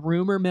the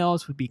rumor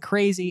mills would be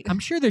crazy. I'm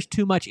sure there's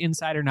too much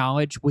insider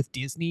knowledge with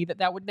Disney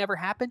that would never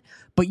happen.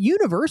 But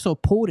Universal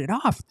pulled it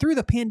off through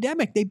the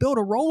pandemic. They built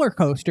a roller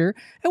coaster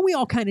and we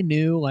all kind of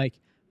knew like,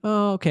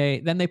 oh, okay.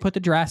 Then they put the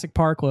Jurassic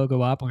Park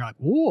logo up and we're like,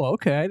 oh,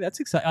 okay, that's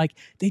exciting. Like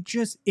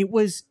it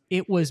was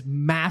it was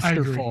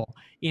masterful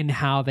in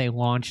how they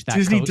launched that.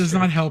 Disney coaster. does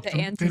not help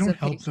them. They don't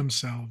help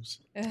themselves.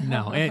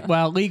 No,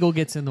 well, legal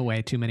gets in the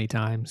way too many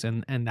times,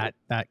 and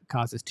that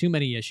causes too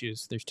many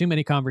issues. There's too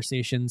many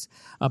conversations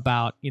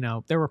about,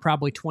 there were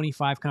probably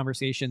 25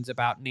 conversations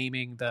about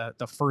naming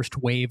the first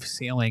wave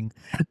sailing,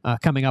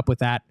 coming up with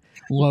that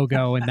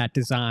logo and that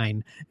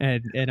design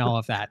and all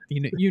of that.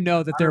 You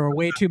know that there were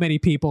way too many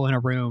people in a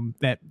room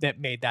that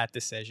made that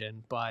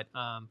decision. But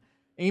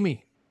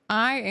Amy.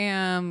 I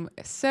am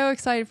so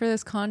excited for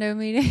this condo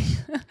meeting.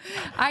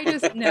 I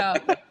just know.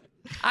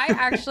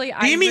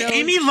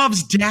 Amy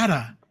loves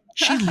data.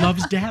 She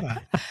loves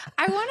data.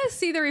 I want to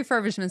see the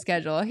refurbishment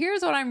schedule.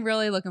 Here's what I'm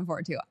really looking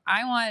forward to.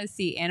 I want to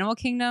see Animal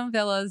Kingdom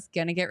Villas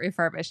going to get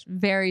refurbished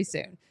very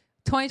soon.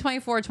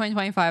 2024,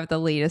 2025 at the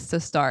latest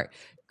to start.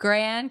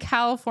 Grand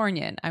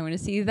Californian, I want to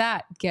see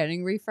that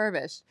getting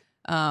refurbished.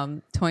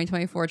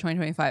 2024,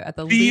 2025 at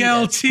the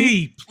latest.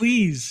 BLT,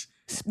 please.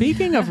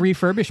 Speaking of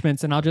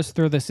refurbishments, and I'll just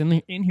throw this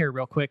in here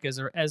real quick as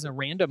a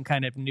random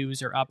kind of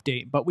news or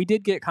update, but we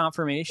did get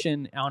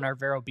confirmation on our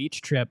Vero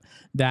Beach trip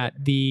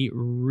that the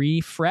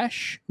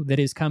refresh that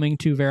is coming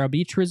to Vero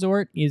Beach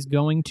Resort is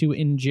going to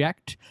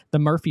inject the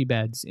Murphy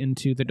beds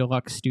into the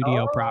deluxe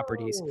studio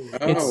properties.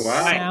 It's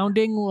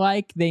sounding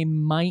like they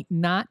might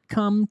not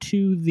come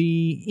to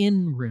the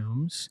in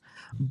rooms,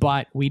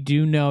 but we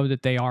do know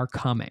that they are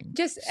coming.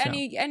 Just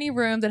any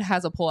room that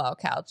has a pull-out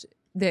couch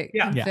that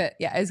can fit,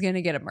 is going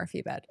to get a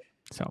Murphy bed.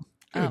 So,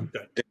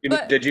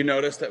 did you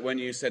notice that when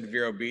you said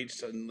Vero Beach,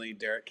 suddenly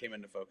Derek came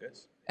into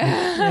focus?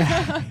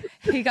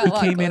 He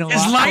came in a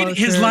lot closer.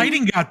 His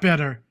lighting got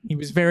better. He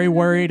was very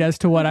worried as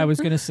to what I was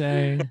going to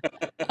say.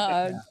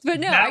 But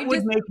no,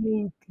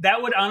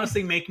 that would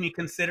honestly make me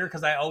consider,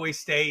 because I always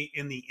stay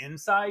in the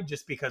inside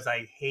just because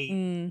I hate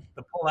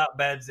the pull-out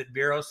beds at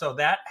Vero. So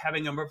that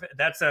having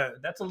that's a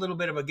little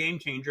bit of a game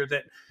changer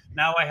that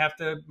now I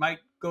might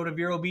go to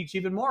Vero Beach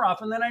even more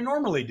often than I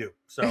normally do.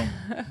 So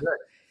good.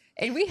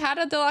 And we had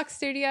a deluxe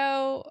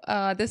studio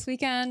this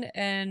weekend,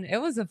 and it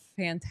was a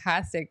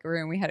fantastic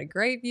room. We had a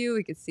great view.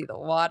 We could see the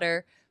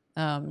water.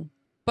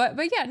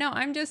 But yeah, no,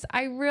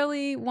 I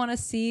really want to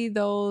see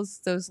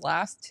those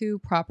last two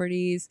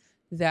properties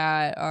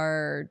that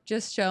are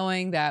just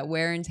showing that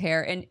wear and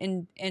tear.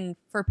 And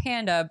for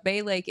Panda,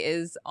 Bay Lake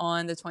is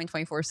on the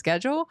 2024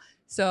 schedule.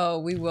 So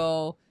we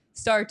will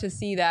start to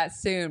see that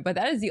soon, but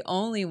that is the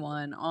only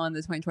one on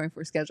the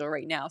 2024 schedule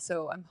right now.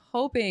 So I'm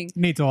hoping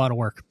needs a lot of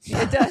work.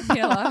 It does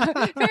need a lot.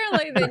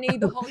 Apparently they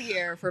need the whole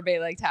year for Bay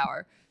Lake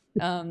Tower.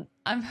 I'm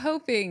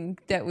hoping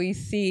that we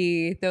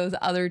see those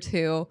other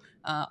two.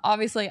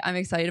 Obviously I'm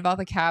excited about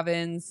the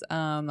cabins.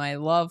 I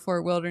love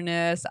Fort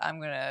Wilderness. I'm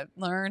going to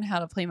learn how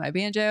to play my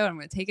banjo. I'm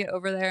going to take it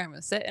over there. I'm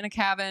going to sit in a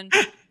cabin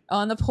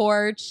on the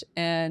porch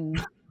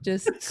and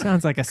just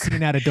sounds like a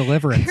scene out of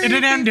Deliverance.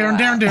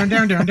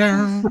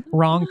 Down.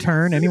 Wrong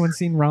Turn. Anyone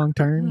seen Wrong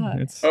Turn?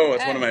 It's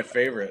one of my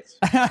favorites.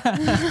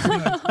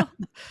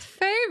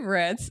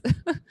 Favorites?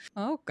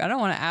 Oh, I don't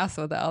want to ask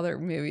what the other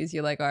movies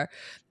you like are.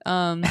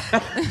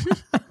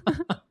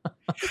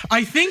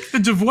 I think the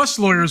divorce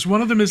lawyers,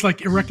 one of them is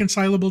like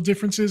irreconcilable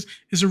differences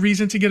is a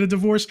reason to get a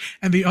divorce,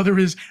 and the other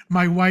is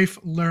my wife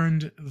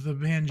learned the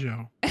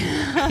banjo.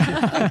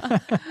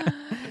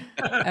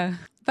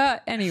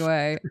 But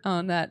anyway,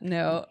 on that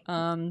note,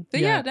 I'm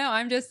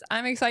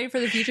excited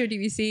for the future of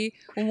DVC.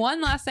 One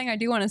last thing I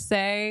do want to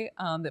say,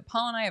 that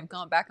Paul and I have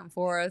gone back and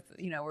forth.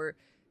 We're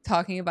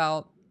talking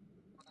about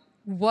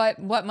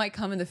what might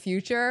come in the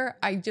future.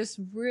 I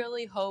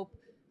really hope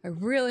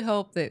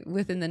that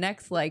within the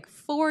next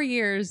 4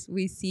 years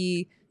we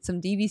see some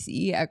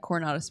DVC at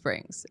Coronado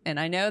Springs. And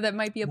I know that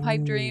might be a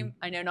pipe dream.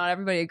 I know not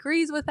everybody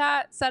agrees with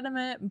that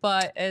sentiment,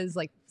 but as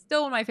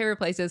still one of my favorite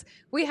places.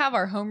 We have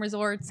our home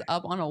resorts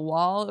up on a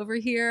wall over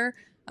here.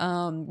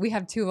 We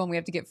have two of them. We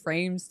have to get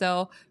framed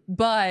still,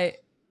 but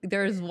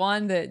there's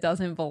one that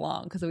doesn't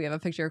belong because we have a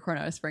picture of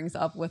Coronado Springs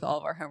up with all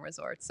of our home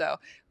resorts. So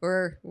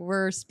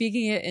we're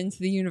speaking it into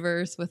the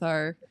universe with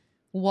our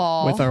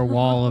wall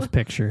of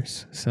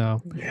pictures. So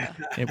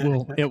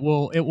it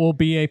will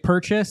be a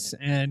purchase,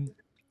 and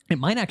it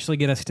might actually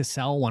get us to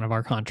sell one of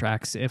our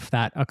contracts if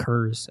that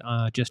occurs,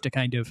 just to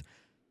kind of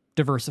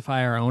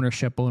diversify our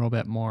ownership a little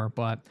bit more.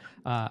 But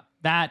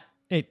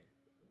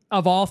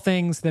of all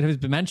things that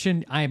have been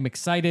mentioned, I am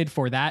excited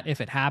for that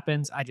if it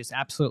happens. I just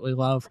absolutely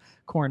love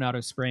Coronado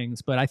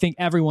Springs. But I think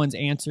everyone's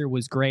answer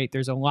was great.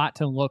 There's a lot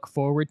to look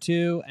forward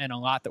to and a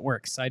lot that we're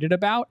excited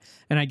about.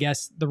 And I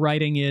guess the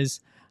writing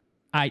is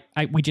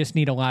we just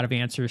need a lot of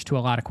answers to a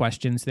lot of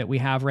questions that we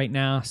have right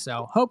now.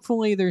 So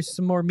hopefully there's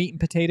some more meat and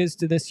potatoes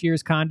to this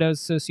year's Condos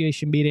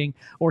Association meeting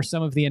or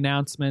some of the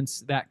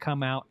announcements that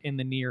come out in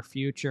the near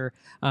future.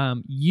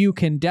 You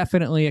can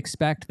definitely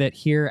expect that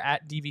here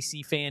at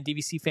DVC Fan,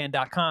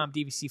 DVCFan.com,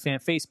 DVC Fan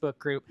Facebook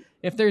group,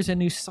 if there's a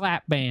new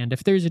slap band,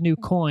 if there's a new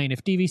coin,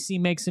 if DVC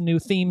makes a new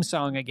theme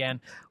song again,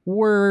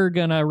 we're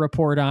going to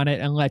report on it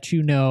and let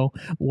you know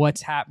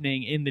what's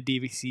happening in the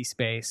DVC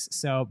space.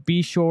 So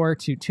be sure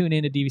to tune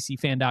in to DVC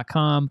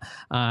dvcfan.com,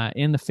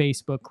 in the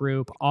Facebook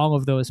group, all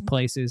of those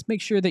places.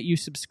 Make sure that you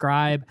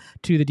subscribe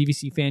to the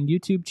DVC Fan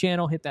YouTube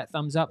channel, hit that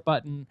thumbs up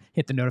button,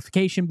 hit the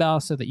notification bell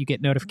so that you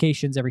get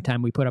notifications every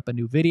time we put up a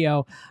new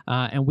video.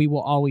 And we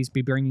will always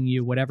be bringing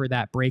you whatever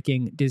that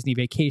breaking Disney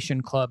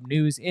Vacation Club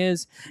news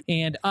is.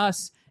 And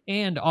us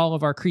and all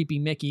of our creepy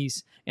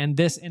Mickeys and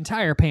this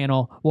entire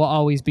panel will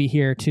always be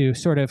here to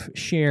sort of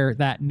share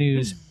that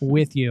news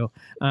with you.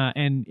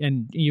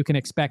 And you can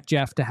expect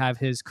Jeff to have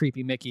his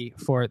creepy Mickey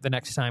for the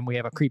next time we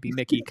have a creepy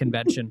Mickey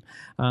convention,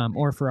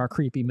 or for our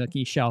creepy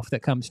Mickey shelf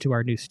that comes to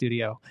our new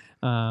studio.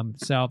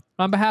 So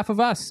on behalf of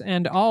us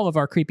and all of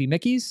our creepy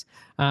Mickeys,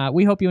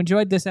 we hope you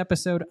enjoyed this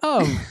episode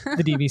of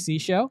the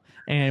DVC show,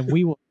 and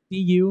we will see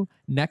you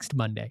next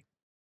Monday.